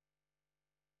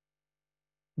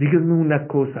 Díganme una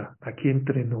cosa, aquí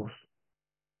entre nos.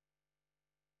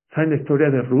 ¿Saben la historia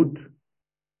de Ruth?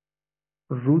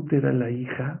 Ruth era la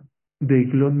hija de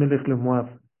Eglón Melech de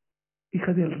Moab,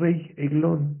 hija del rey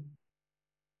Eglón.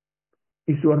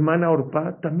 Y su hermana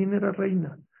Orpá también era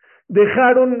reina.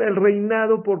 Dejaron el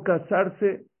reinado por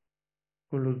casarse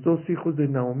con los dos hijos de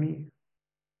Naomi.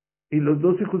 Y los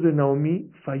dos hijos de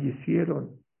Naomi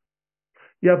fallecieron.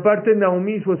 Y aparte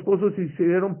Naomi y su esposo se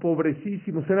hicieron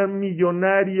pobrecísimos, eran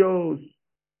millonarios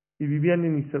y vivían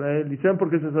en Israel. ¿Y saben por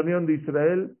qué se salieron de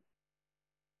Israel?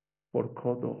 Por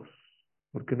codos,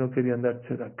 porque no querían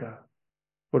darse de acá.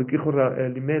 Porque dijo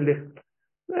Elimelech,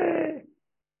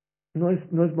 no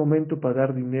es momento para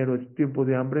dar dinero, es tiempo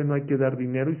de hambre, no hay que dar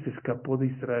dinero, y se escapó de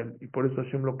Israel. Y por eso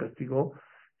Hashem lo castigó,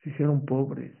 se hicieron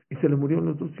pobres y se le murieron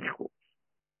los dos hijos.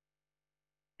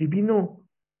 Y vino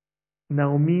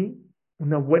Naomi,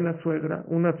 una buena suegra,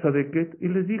 una tzadeket, y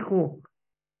les dijo,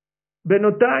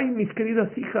 Benotai, mis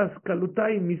queridas hijas,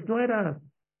 Kalutai, mis nueras,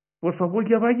 por favor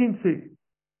ya váyanse,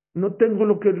 no tengo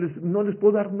no les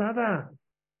puedo dar nada,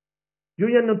 yo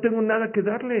ya no tengo nada que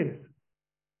darles,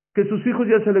 que sus hijos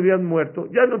ya se le habían muerto,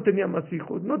 ya no tenía más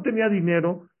hijos, no tenía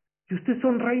dinero, y ustedes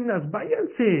son reinas,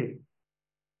 váyanse.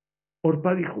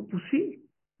 Orpá dijo, pues sí,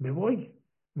 me voy,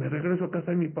 me regreso a casa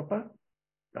de mi papá,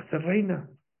 a ser reina.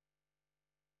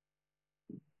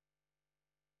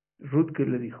 Ruth, ¿qué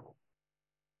le dijo?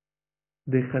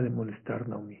 Deja de molestar,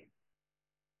 Naomi.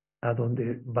 A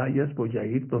donde vayas voy a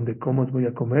ir, donde comas voy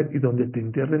a comer, y donde te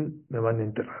entierren me van a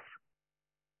enterrar.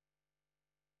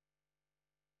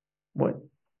 Bueno,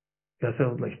 ya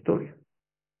sabemos la historia.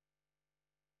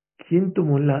 ¿Quién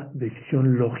tomó la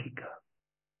decisión lógica?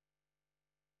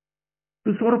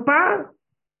 Pues Orpá.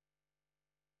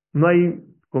 No hay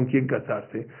con quién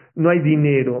casarse, no hay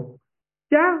dinero.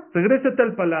 Ya, regrésate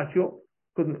al palacio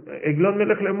con Eglón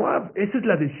Melech de Moab. Esa es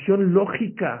la decisión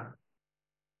lógica.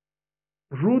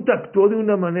 Ruth actuó de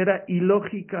una manera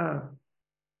ilógica.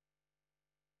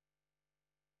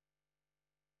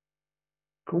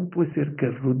 ¿Cómo puede ser que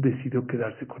Ruth decidió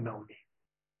quedarse con Naomi?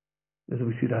 Les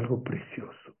voy a decir algo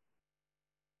precioso.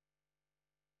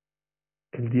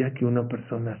 El día que una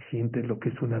persona siente lo que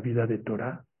es una vida de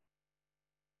Torah,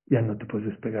 ya no te puedes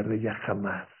despegar de ella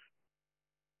jamás.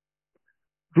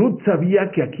 Ruth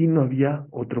sabía que aquí no había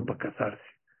otro para casarse.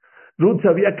 Ruth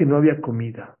sabía que no había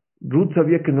comida. Ruth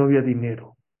sabía que no había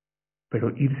dinero. Pero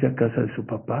irse a casa de su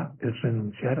papá es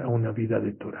renunciar a una vida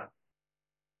de Torah.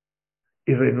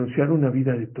 Y renunciar a una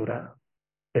vida de Torah,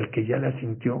 el que ya la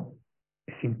sintió,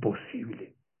 es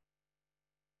imposible.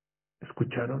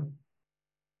 ¿Escucharon?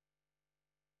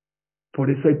 Por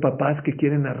eso hay papás que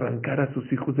quieren arrancar a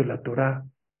sus hijos de la Torah.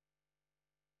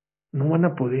 No van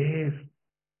a poder.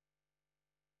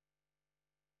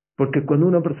 Porque cuando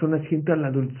una persona sienta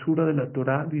la dulzura de la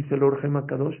Torah, dice el Orja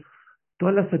Kadosh,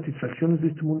 todas las satisfacciones de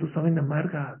este mundo saben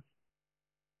amargas.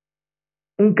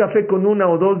 Un café con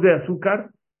 1 o 2 de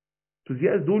azúcar, pues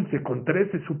ya es dulce, con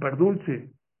 3 es súper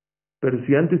dulce. Pero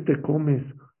si antes te comes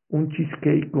un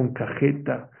cheesecake con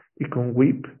cajeta y con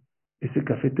whip, ese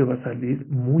café te va a salir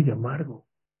muy amargo.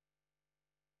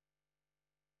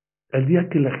 El día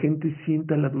que la gente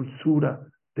sienta la dulzura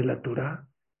de la Torah,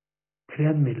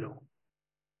 créanmelo,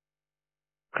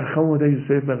 Jajam de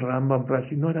Yosef, el Rambam,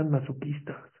 Rashi, no eran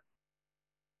masoquistas.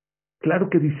 Claro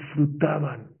que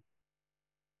disfrutaban,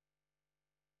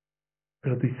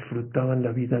 pero disfrutaban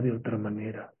la vida de otra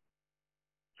manera.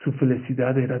 Su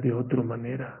felicidad era de otra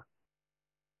manera.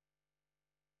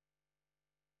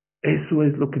 Eso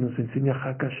es lo que nos enseña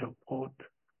Haka Shavuot.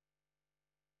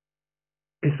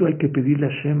 Eso hay que pedirle a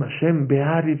Hashem, Hashem,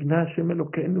 Be'ariv na Hashem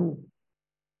Elokeinu.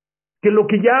 Que lo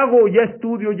que ya hago, ya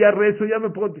estudio, ya rezo, ya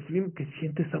me puedo decir, que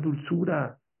siente esa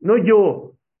dulzura. No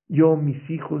yo, mis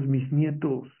hijos, mis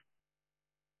nietos.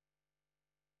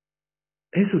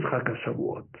 Eso es Haka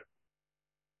Shavuot.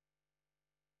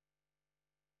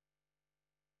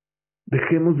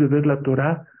 Dejemos de ver la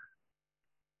Torah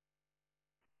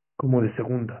como de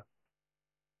segunda.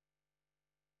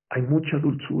 Hay mucha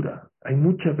dulzura, hay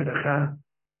mucha verajá,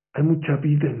 hay mucha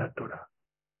vida en la Torah.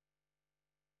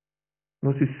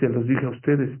 No sé si se los dije a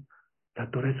ustedes, la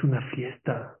Torah es una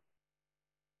fiesta.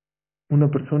 Una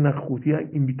persona judía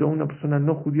invitó a una persona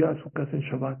no judía a su casa en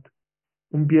Shabbat,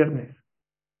 un viernes.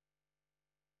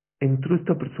 Entró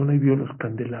esta persona y vio los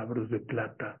candelabros de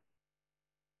plata,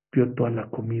 vio toda la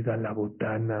comida, la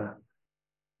botana,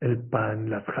 el pan,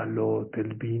 las jalot,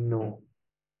 el vino.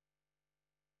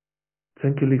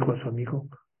 ¿Saben qué le dijo a su amigo?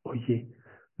 Oye,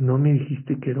 no me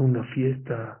dijiste que era una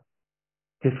fiesta.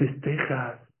 ¿Qué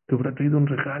festejas? Te habrá traído un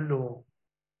regalo.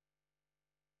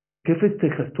 ¿Qué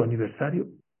festejas? ¿Tu aniversario?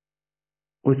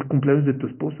 ¿O es cumpleaños de tu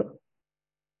esposa?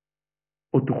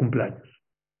 ¿O tu cumpleaños?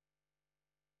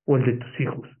 ¿O el de tus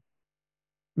hijos?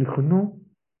 Me dijo, no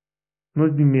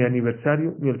es ni mi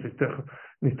aniversario, ni el festejo,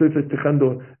 ni estoy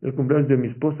festejando el cumpleaños de mi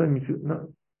esposa, ni mis hijos. No,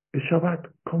 es Shabbat.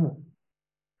 ¿Cómo?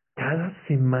 Cada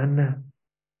semana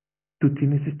tú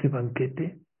tienes este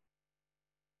banquete.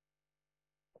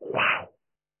 ¡Wow!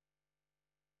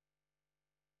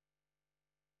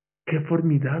 ¡Qué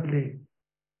formidable!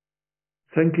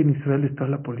 Saben que en Israel está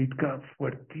la política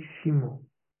fuertísimo.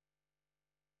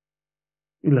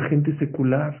 Y la gente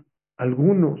secular,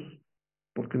 algunos,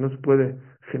 porque no se puede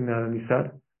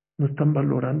generalizar, no están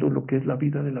valorando lo que es la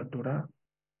vida de la Torah.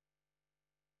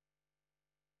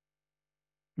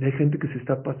 Y hay gente que se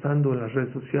está pasando en las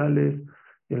redes sociales,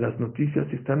 en las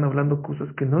noticias, y están hablando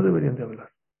cosas que no deberían de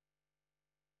hablar.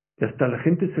 Y hasta la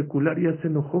gente secular ya se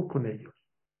enojó con ellos.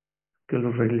 Que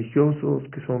los religiosos,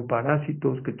 que son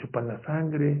parásitos, que chupan la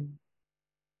sangre.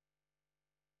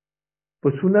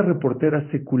 Pues una reportera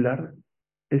secular,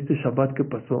 este Shabbat que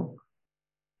pasó,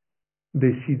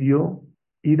 decidió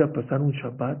ir a pasar un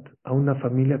Shabbat a una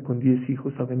familia con 10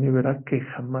 hijos a Benevera que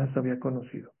jamás había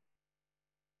conocido.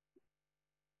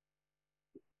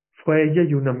 Fue ella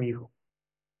y un amigo.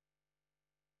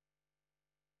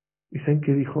 ¿Y saben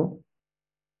qué dijo?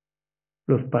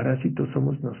 Los parásitos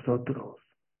somos nosotros.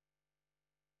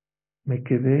 Me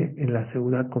quedé en la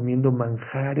ciudad comiendo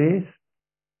manjares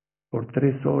por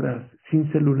 3 horas,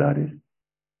 sin celulares,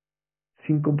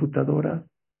 sin computadoras,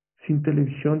 sin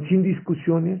televisión, sin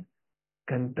discusiones,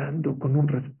 cantando con un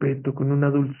respeto, con una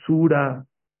dulzura.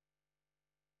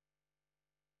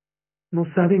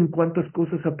 No saben cuántas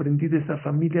cosas aprendí de esa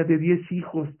familia de 10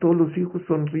 hijos, todos los hijos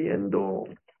sonriendo.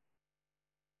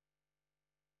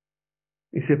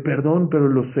 Dice, perdón, pero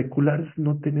los seculares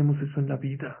no tenemos eso en la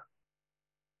vida.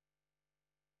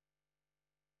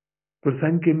 Pero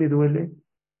 ¿saben qué me duele?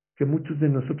 Que muchos de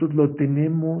nosotros lo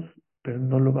tenemos, pero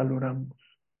no lo valoramos.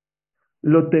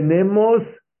 Lo tenemos,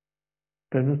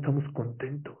 pero no estamos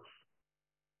contentos.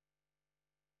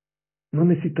 No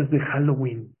necesitas de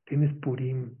Halloween, tienes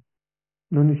Purim.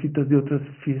 No necesitas de otras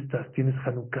fiestas, tienes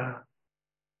Hanukkah,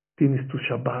 tienes tu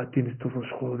Shabbat, tienes tu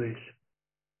Rosh Hodesh.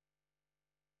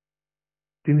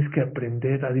 Tienes que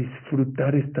aprender a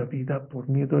disfrutar esta vida por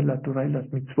miedo de la Torah y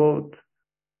las mitzvot.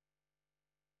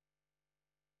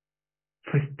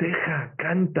 Festeja,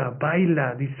 canta,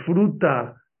 baila,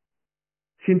 disfruta.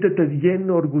 Siéntete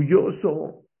lleno,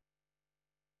 orgulloso.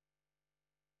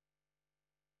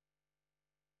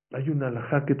 Hay una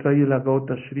alajá que trae el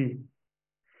Agaot Ashri.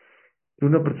 A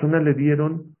una persona le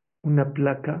dieron una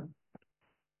placa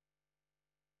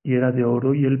y era de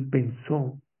oro y él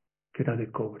pensó que era de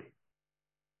cobre.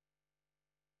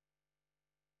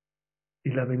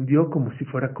 Y la vendió como si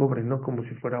fuera cobre, no como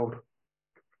si fuera oro.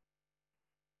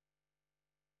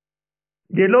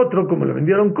 Y el otro, como le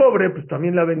vendieron cobre, pues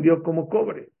también la vendió como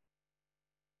cobre.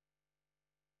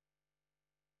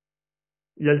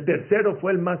 Y el tercero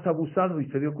fue el más abusado y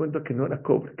se dio cuenta que no era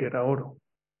cobre, que era oro.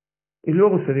 Y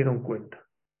luego se dieron cuenta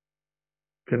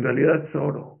que en realidad es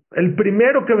oro. El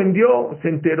primero que vendió se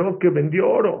enteró que vendió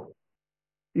oro.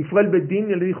 Y fue al Bedín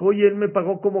y le dijo, oye, él me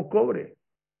pagó como cobre.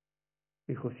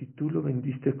 Dijo, si tú lo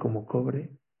vendiste como cobre,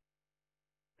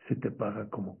 se te paga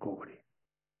como cobre.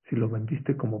 Si lo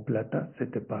vendiste como plata, se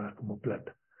te paga como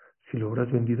plata. Si lo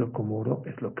habrás vendido como oro,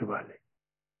 es lo que vale.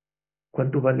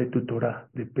 ¿Cuánto vale tu Torah?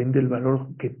 Depende del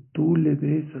valor que tú le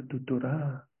des a tu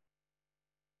Torah.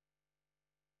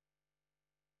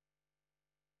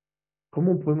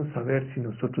 ¿Cómo podemos saber si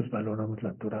nosotros valoramos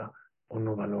la Torah o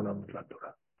no valoramos la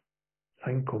Torah?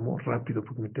 ¿Saben cómo? Rápido,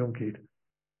 porque me tengo que ir.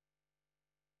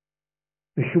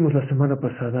 Dijimos la semana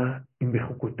pasada, en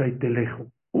y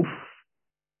Telejo. Uf,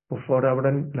 por favor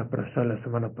abran la prasá la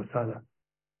semana pasada.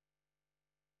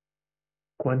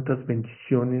 Cuántas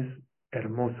bendiciones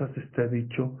hermosas está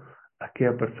dicho a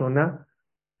aquella persona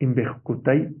en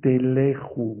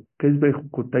Teleju. ¿Qué es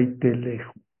y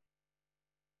Teleju?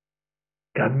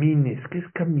 Camines. ¿Qué es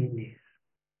camines?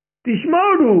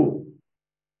 Tishmaru.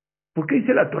 ¿Por qué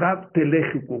dice la Torah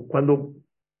Teleju? Cuando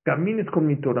camines con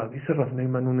mi Torah, dice Rav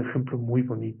Neiman un ejemplo muy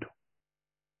bonito,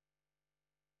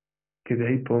 que de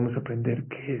ahí podemos aprender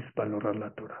qué es valorar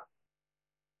la Torah.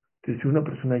 Entonces, si una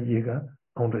persona llega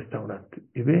a un restaurante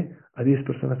y ve a 10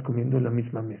 personas comiendo en la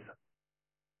misma mesa,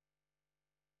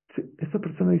 esta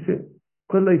persona dice,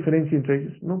 ¿cuál es la diferencia entre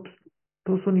ellos? No, pues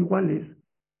todos son iguales.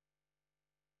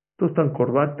 Todos están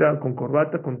corbata,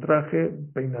 con traje,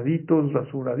 peinaditos,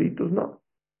 rasuraditos, no.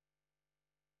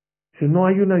 Dice, no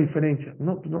hay una diferencia.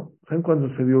 No, pues no. ¿Saben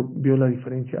cuándo se vio la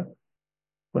diferencia?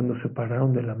 Cuando se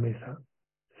pararon de la mesa,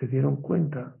 se dieron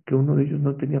cuenta que uno de ellos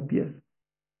no tenía pies,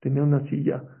 tenía una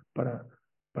silla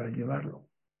para llevarlo.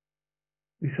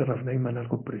 Dice Rav Neiman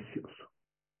algo precioso.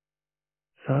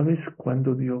 ¿Sabes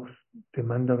cuándo Dios te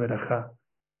manda verajá?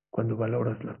 Cuando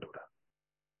valoras la Torah.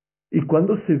 ¿Y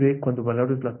cuándo se ve cuando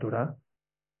valoras la Torah?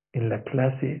 En la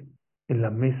clase, en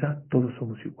la mesa, todos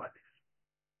somos iguales.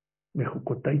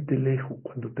 Mejocotá telejo,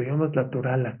 cuando te llamas la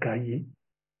Torah a la calle,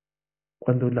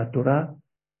 cuando la Torah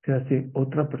se hace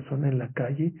otra persona en la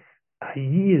calle,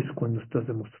 ahí es cuando estás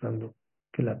demostrando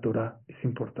que la Torah es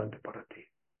importante para ti.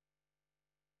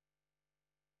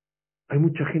 Hay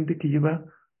mucha gente que lleva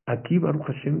aquí, Baruch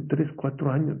Hashem,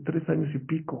 3 años y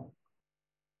pico.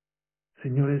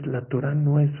 Señores, la Torah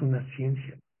no es una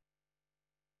ciencia.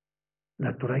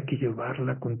 La Torah hay que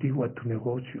llevarla contigo a tu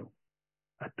negocio,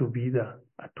 a tu vida,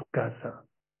 a tu casa,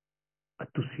 a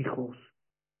tus hijos.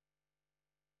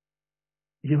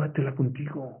 Llévatela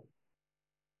contigo.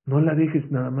 No la dejes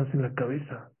nada más en la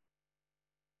cabeza.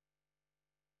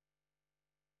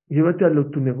 Llévate a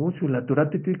tu negocio. La Torah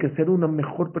te tiene que hacer una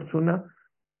mejor persona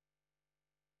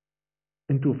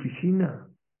en tu oficina.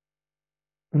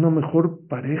 Una mejor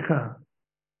pareja.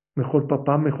 Mejor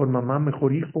papá, mejor mamá,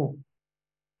 mejor hijo.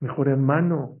 Mejor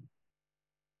hermano.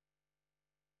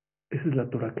 Esa es la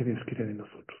Torah que Dios quiere de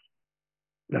nosotros.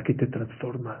 La que te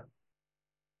transforma.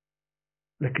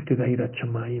 La que te da ira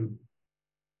chamaim.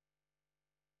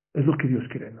 Es lo que Dios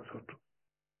quiere de nosotros.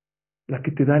 La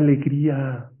que te da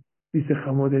alegría, dice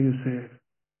Hamod de Yosef.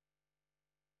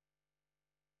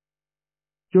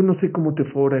 Yo no sé cómo te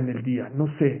fue ahora en el día, no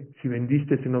sé si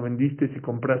vendiste, si no vendiste, si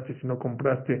compraste, si no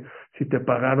compraste, si te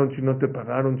pagaron, si no te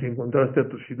pagaron, si encontraste a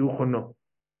tu shidujo, no.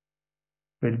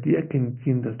 Pero el día que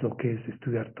entiendas lo que es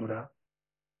estudiar Torah,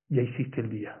 ya hiciste el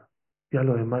día. Ya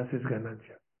lo demás es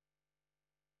ganancia.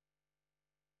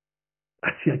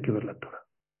 Así hay que ver la Torah.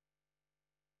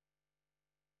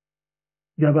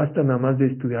 Ya basta nada más de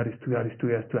estudiar.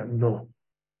 No.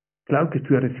 Claro que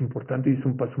estudiar es importante y es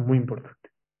un paso muy importante.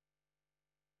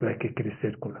 pero hay que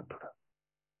crecer con la Torah.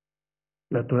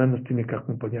 La Torah nos tiene que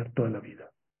acompañar toda la vida.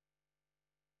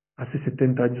 Hace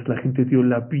 70 años la gente dio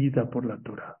la vida por la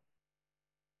Torah.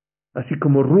 Así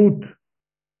como Ruth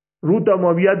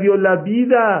Moabía dio la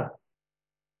vida,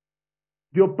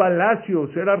 dio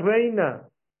palacios, era reina.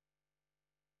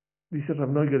 Dice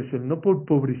Rabnoi Gershon, no por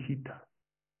pobrecita,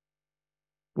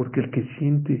 porque el que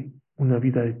siente una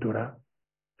vida de Torah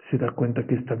se da cuenta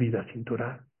que esta vida sin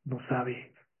Torah no sabe.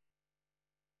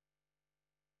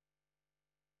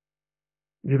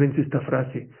 Llévense esta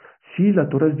frase. Sí, la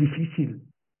Torah es difícil.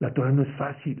 La Torah no es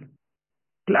fácil.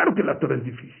 Claro que la Torah es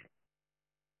difícil.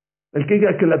 El que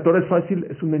diga que la Torah es fácil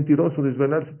es un mentiroso.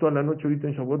 Desvelarse toda la noche ahorita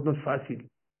en Shavuot no es fácil.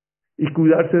 Y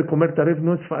cuidarse de comer taref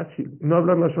no es fácil. No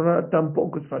hablar la Shonara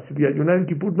tampoco es fácil. Y ayunar en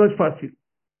Kippur no es fácil.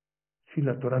 Sí,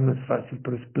 la Torah no es fácil,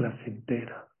 pero es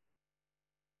placentera.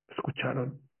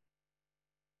 ¿Escucharon?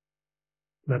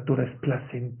 La Torah es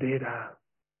placentera.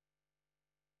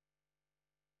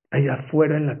 Allá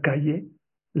afuera en la calle,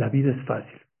 la vida es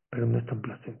fácil, pero no es tan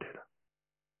placentera.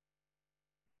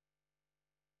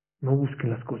 No busquen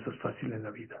las cosas fáciles en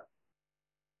la vida.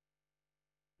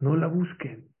 No la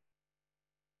busquen.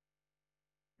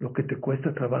 Lo que te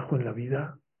cuesta trabajo en la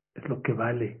vida es lo que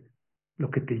vale,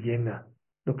 lo que te llena,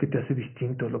 lo que te hace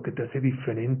distinto, lo que te hace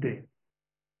diferente.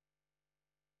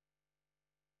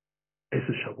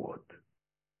 Eso es Shavuot.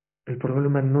 El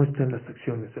problema no está en las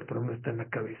acciones, el problema está en la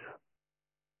cabeza.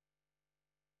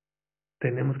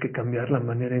 Tenemos que cambiar la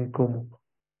manera en cómo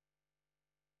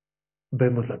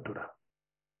vemos la Torah.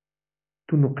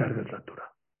 Tú no cargas la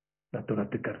Torah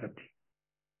te carga a ti.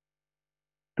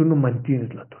 Tú no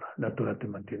mantienes la Torah te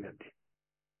mantiene a ti.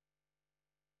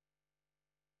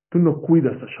 Tú no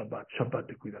cuidas a Shabbat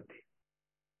te cuida a ti.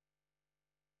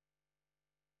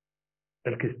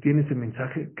 El que tiene ese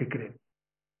mensaje, ¿qué creen?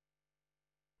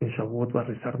 En Shavuot va a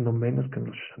rezar no menos que en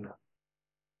Rosh Hashanah.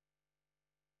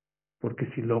 Porque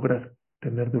si logras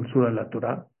tener dulzura a la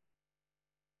Torah,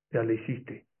 ya le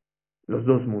hiciste los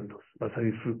dos mundos. Vas a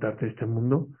disfrutar de este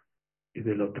mundo y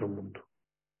del otro mundo.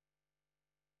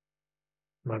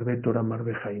 Marbe Torah,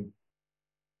 Marbe Jaim.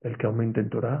 El que aumenta en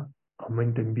Torah,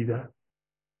 aumenta en vida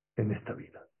en esta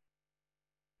vida.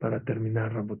 Para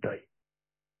terminar, Rabotai,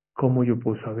 ¿cómo yo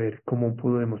puedo saber, cómo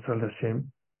puedo demostrarle a Hashem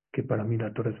que para mí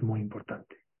la Torah es muy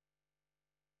importante?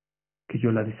 Que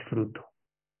yo la disfruto,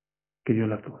 que yo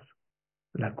la gozo.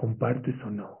 ¿La compartes o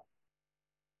no?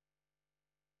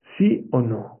 ¿Sí o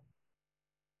no?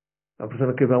 La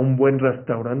persona que va a un buen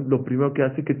restaurante, lo primero que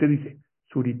hace, ¿qué te dice?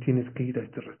 Suri, tienes que ir a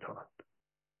este restaurante.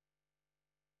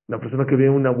 La persona que ve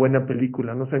una buena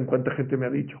película, no saben cuánta gente me ha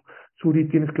dicho, Suri,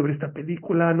 tienes que ver esta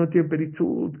película, no tiene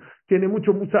peritzud, tiene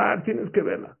mucho musar, tienes que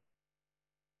verla.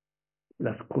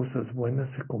 Las cosas buenas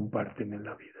se comparten en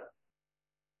la vida.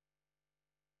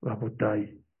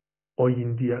 Rabotai, hoy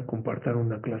en día compartir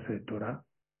una clase de Torah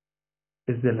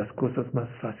es de las cosas más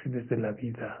fáciles de la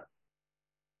vida.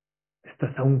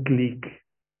 Estás a un clic,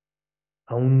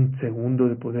 a un segundo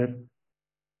de poder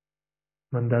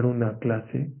mandar una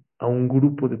clase a un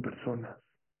grupo de personas.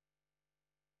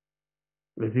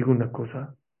 Les digo una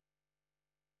cosa,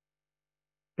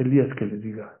 Elías que les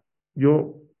diga.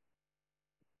 Yo,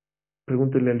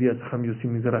 pregúntele a Elías Ham Yossi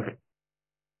Mizrahi.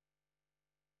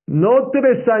 No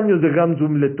 3 años de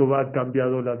Gamzum Letová ha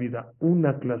cambiado la vida.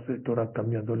 Una clase de Torah ha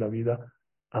cambiado la vida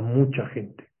a mucha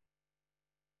gente.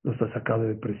 Los ha sacado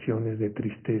de depresiones, de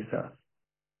tristezas,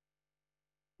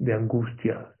 de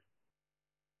angustias.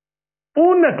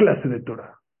 Una clase de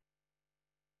Torah.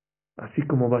 Así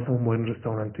como vas a un buen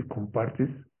restaurante y compartes,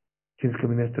 tienes que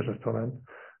venir a este restaurante.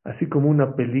 Así como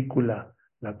una película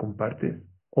la compartes,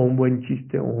 o un buen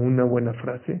chiste, o una buena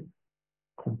frase,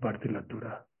 comparte la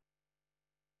Torah.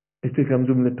 Este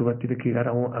Gamzum Letová tiene que llegar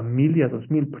a 1,000 y a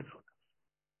 2,000 personas.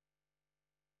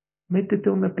 Métete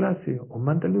a una clase o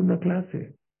mándale una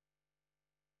clase.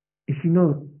 Y si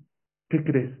no, ¿qué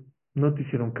crees? No te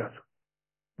hicieron caso.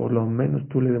 Por lo menos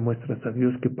tú le demuestras a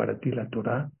Dios que para ti la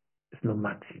Torah es lo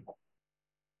máximo.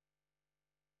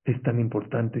 Es tan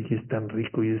importante y es tan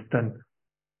rico y es tan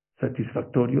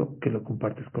satisfactorio que lo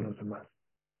compartes con los demás.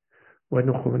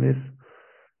 Bueno, jóvenes,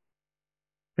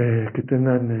 que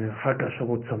tengan Hag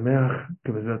Shavuot Sameach,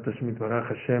 que Bezrat Hashem Baraj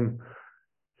Hashem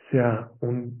sea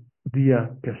un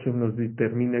día que Hashem nos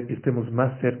determine que estemos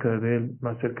más cerca de Él,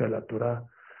 más cerca de la Torah,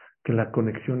 que la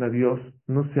conexión a Dios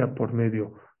no sea por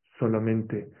medio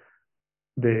solamente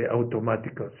de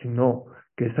automática, sino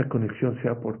que esa conexión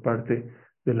sea por parte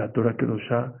de la Torah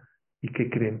Kedoshá, y que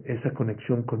creen, esa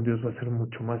conexión con Dios va a ser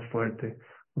mucho más fuerte,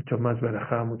 mucho más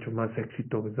verajá, mucho más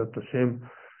éxito, Bezrat Hashem.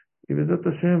 Y Bezrat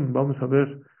Hashem, vamos a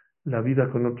ver la vida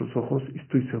con otros ojos, y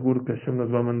estoy seguro que Hashem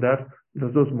nos va a mandar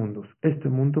los dos mundos, este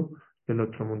mundo y el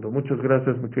otro mundo. Muchas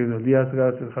gracias, mi querido Elías,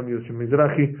 gracias, Hamid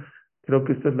Mizrahi. Creo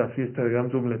que esta es la fiesta de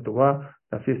Gamsum Letová,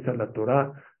 la fiesta de la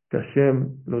Torah. Que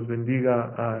Hashem los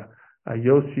bendiga a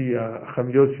Yossi, a Ham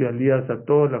Yossi, a Elías, a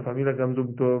toda la familia Gamsum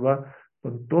Letová,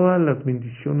 con todas las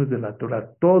bendiciones de la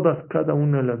Torah. Todas, cada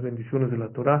una de las bendiciones de la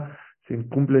Torah se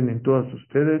cumplen en todas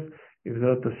ustedes. Y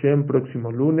Besat Hashem,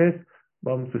 próximo lunes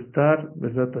vamos a estar,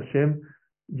 Besat Hashem,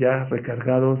 ya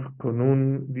recargados con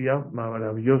un día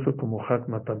maravilloso como Hak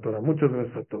Matan Torah. Muchas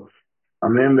gracias a todos.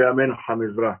 Amén, ve amén,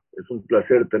 Hamezbra. Es un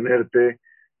placer tenerte.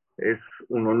 Es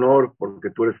un honor porque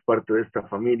tú eres parte de esta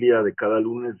familia de cada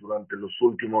lunes durante los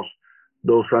últimos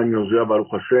 2 años ya, Baruch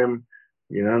Hashem,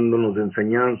 llenándonos de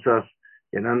enseñanzas,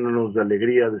 llenándonos de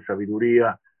alegría, de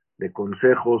sabiduría, de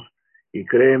consejos. Y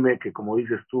créeme que, como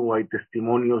dices tú, hay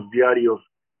testimonios diarios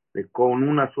de con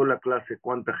una sola clase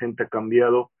cuánta gente ha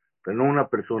cambiado, pero no una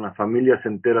persona, familias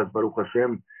enteras, Baruch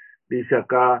Hashem. Dice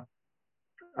acá,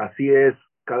 así es,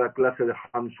 cada clase de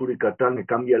Suri Cattan me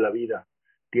cambia la vida.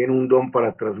 Tiene un don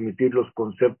para transmitir los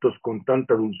conceptos con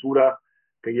tanta dulzura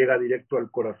que llega directo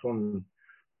al corazón.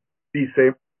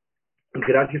 Dice,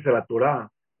 gracias a la Torah,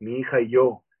 mi hija y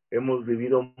yo hemos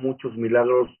vivido muchos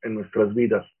milagros en nuestras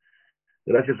vidas.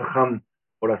 Gracias a Ham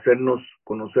por hacernos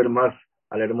conocer más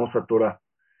a la hermosa Torah.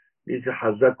 Dice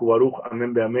Hazak Baruch,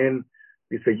 amén be amén.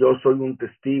 Dice, yo soy un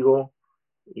testigo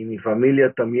y mi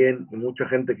familia también, y mucha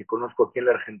gente que conozco aquí en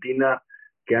la Argentina,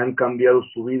 que han cambiado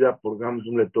su vida por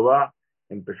Gamsum Letová.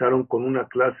 Empezaron con una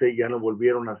clase y ya no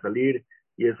volvieron a salir,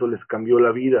 y eso les cambió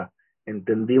la vida.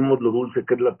 Entendimos lo dulce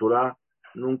que es la Torah,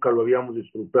 nunca lo habíamos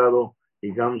disfrutado,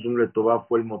 y Gamsum Letová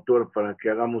fue el motor para que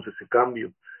hagamos ese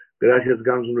cambio. Gracias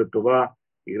Gamsum Letová,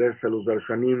 y gracias a los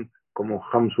Darshanim como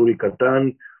Suri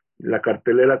Cattan, la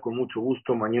cartelera con mucho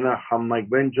gusto, mañana Ham Mike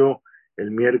Benjo,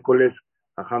 el miércoles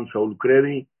a Ham Saul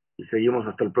Kredi, y seguimos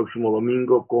hasta el próximo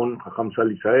domingo con Ham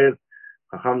Sal Isaed.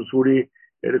 Ham Suri,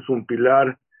 eres un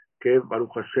pilar que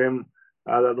Baruch Hashem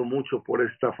ha dado mucho por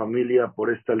esta familia,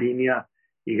 por esta línea,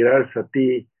 y gracias a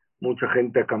ti mucha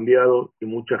gente ha cambiado y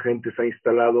mucha gente se ha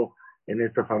instalado en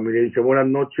esta familia. Dice, buenas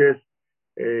noches,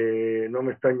 no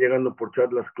me están llegando por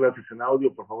chat las clases en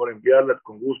audio, por favor enviarlas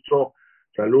con gusto.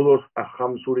 Saludos a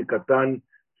Suri Cattan,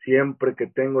 siempre que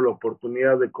tengo la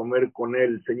oportunidad de comer con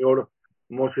él, señor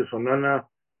Moshe Sonana,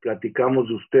 platicamos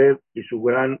de usted y su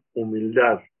gran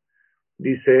humildad.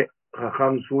 Dice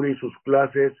Jajam Suri, sus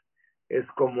clases es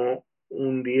como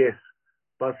un 10,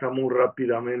 pasa muy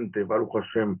rápidamente, Baruch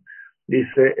Hashem.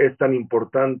 Dice, es tan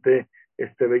importante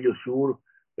este bello shur,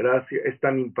 gracias, es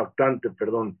tan impactante,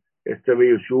 perdón, este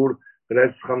bello shur,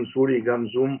 gracias Jajam Suri y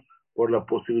Gamsum por la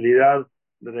posibilidad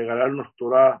de regalarnos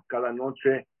Torah cada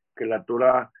noche, que la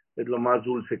Torah es lo más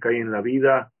dulce que hay en la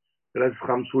vida. Gracias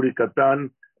Jajam Suri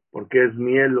Cattan, porque es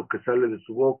miel lo que sale de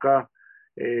su boca.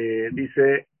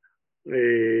 Dice,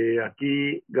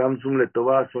 aquí Gamsum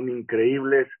Letová son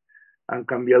increíbles, han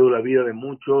cambiado la vida de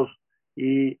muchos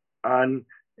y han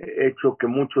hecho que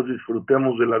muchos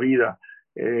disfrutemos de la vida.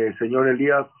 Señor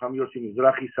Elías, Hamid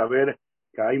Mizrahi, saber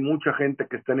que hay mucha gente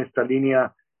que está en esta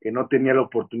línea que no tenía la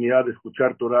oportunidad de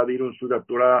escuchar Torah, de ir a un Shura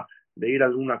Torah, de ir a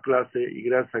alguna clase, y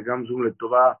gracias a Gamsum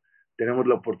Letová tenemos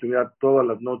la oportunidad todas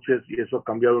las noches y eso ha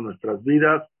cambiado nuestras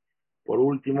vidas. Por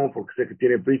último, porque sé que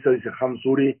tiene prisa, dice Ham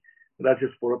Suri,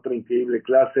 gracias por otra increíble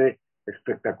clase,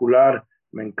 espectacular,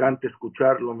 me encanta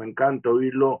escucharlo, me encanta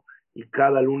oírlo, y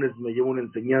cada lunes me llevo una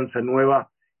enseñanza nueva,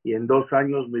 y en 2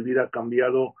 años mi vida ha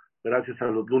cambiado gracias a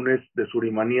los lunes de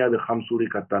Surimanía de Suri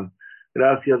Cattan.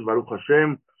 Gracias, Baruch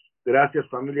Hashem, gracias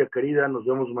familia querida, nos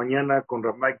vemos mañana con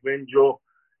Mike Benjo,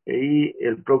 y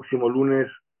el próximo lunes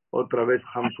otra vez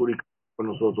Suri con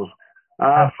nosotros.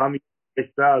 Ham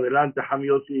está, adelante, Ham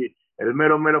Yossi, el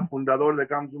mero fundador de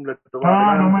Gamsum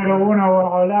Letová. Número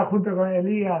uno, hola, junto con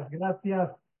Elías,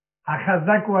 gracias a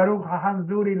Hazak Baruch, a Ham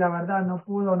Suri, la verdad no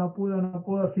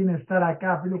pudo sin estar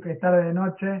acá, pero que estar de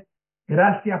noche.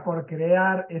 Gracias por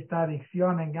crear esta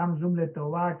adicción en Gamsum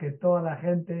Letová, que toda la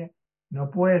gente no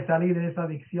puede salir de esa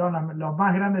adicción. Los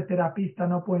más grandes terapistas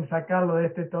no pueden sacarlo de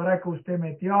este Torah que usted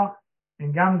metió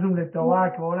en Gamsum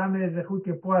Letová, que volame desde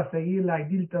que pueda seguir la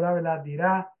Gdil Torah la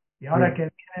dirá, y ahora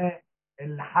que viene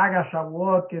el Hag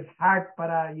Shavuot, que es Hag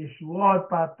para Yeshuot,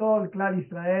 para todo el clan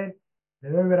Israel, le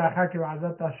doy verajá que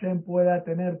Ba'azat Hashem pueda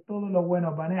tener todo lo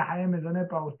bueno. Baneja Mezoné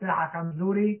para usted, Hajam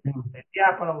Suri,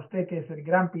 decía para usted que es el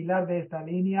gran pilar de esta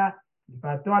línea, y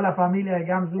para toda la familia de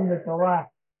Gamsum Letová.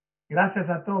 Gracias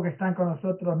a todos que están con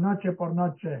nosotros noche por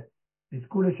noche.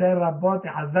 Disculpe, Shair Rabbot,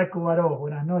 Hazak Baruch.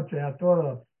 Buenas noches a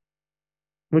todos.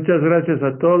 Muchas gracias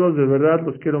a todos, de verdad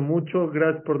los quiero mucho.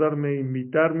 Gracias por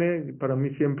invitarme. Para mí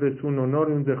siempre es un honor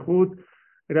y un zehut.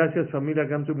 Gracias familia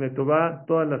Gamsum Netová,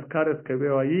 todas las caras que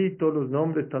veo ahí, todos los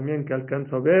nombres también que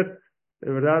alcanzo a ver, de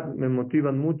verdad me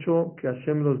motivan mucho, que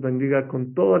Hashem los bendiga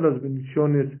con todas las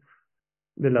bendiciones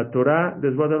de la Torah.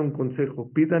 Les voy a dar un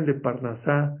consejo, pídanle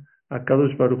Parnasá a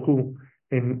Kadosh Baruj Hu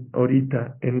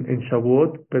ahorita en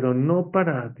Shavuot, pero no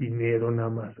para dinero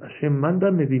nada más. Hashem,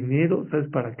 mándame dinero, ¿sabes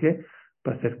para qué?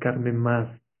 Para acercarme más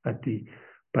a ti,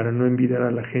 para no envidiar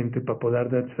a la gente, para poder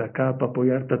darte acá, para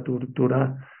apoyarte a tu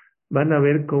Torah. Van a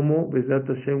ver cómo, Besat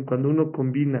Hashem, cuando uno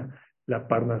combina la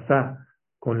Parnasá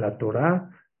con la Torah,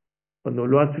 cuando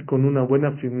lo hace con una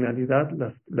buena finalidad,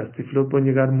 las tiflot pueden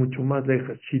llegar mucho más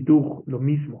lejos. Shidduch, lo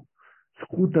mismo.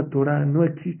 Escuta Torah, no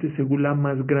existe segulá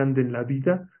más grande en la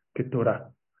vida que Torah.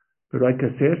 Pero hay que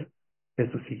hacer,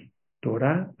 eso sí,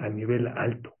 Torah a nivel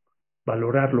alto.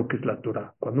 Valorar lo que es la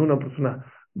Torah. Cuando una persona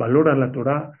valora la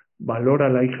Torah, valora a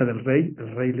la hija del rey,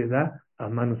 el rey le da a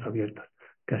manos abiertas.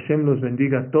 Que Hashem los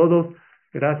bendiga a todos.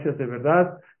 Gracias de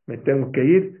verdad. Me tengo que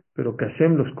ir, pero que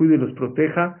Hashem los cuide y los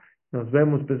proteja. Nos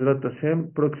vemos, Bezrat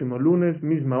Hashem, próximo lunes,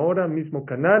 misma hora, mismo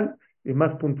canal y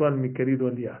más puntual, mi querido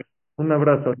Elías. Un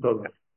abrazo a todos.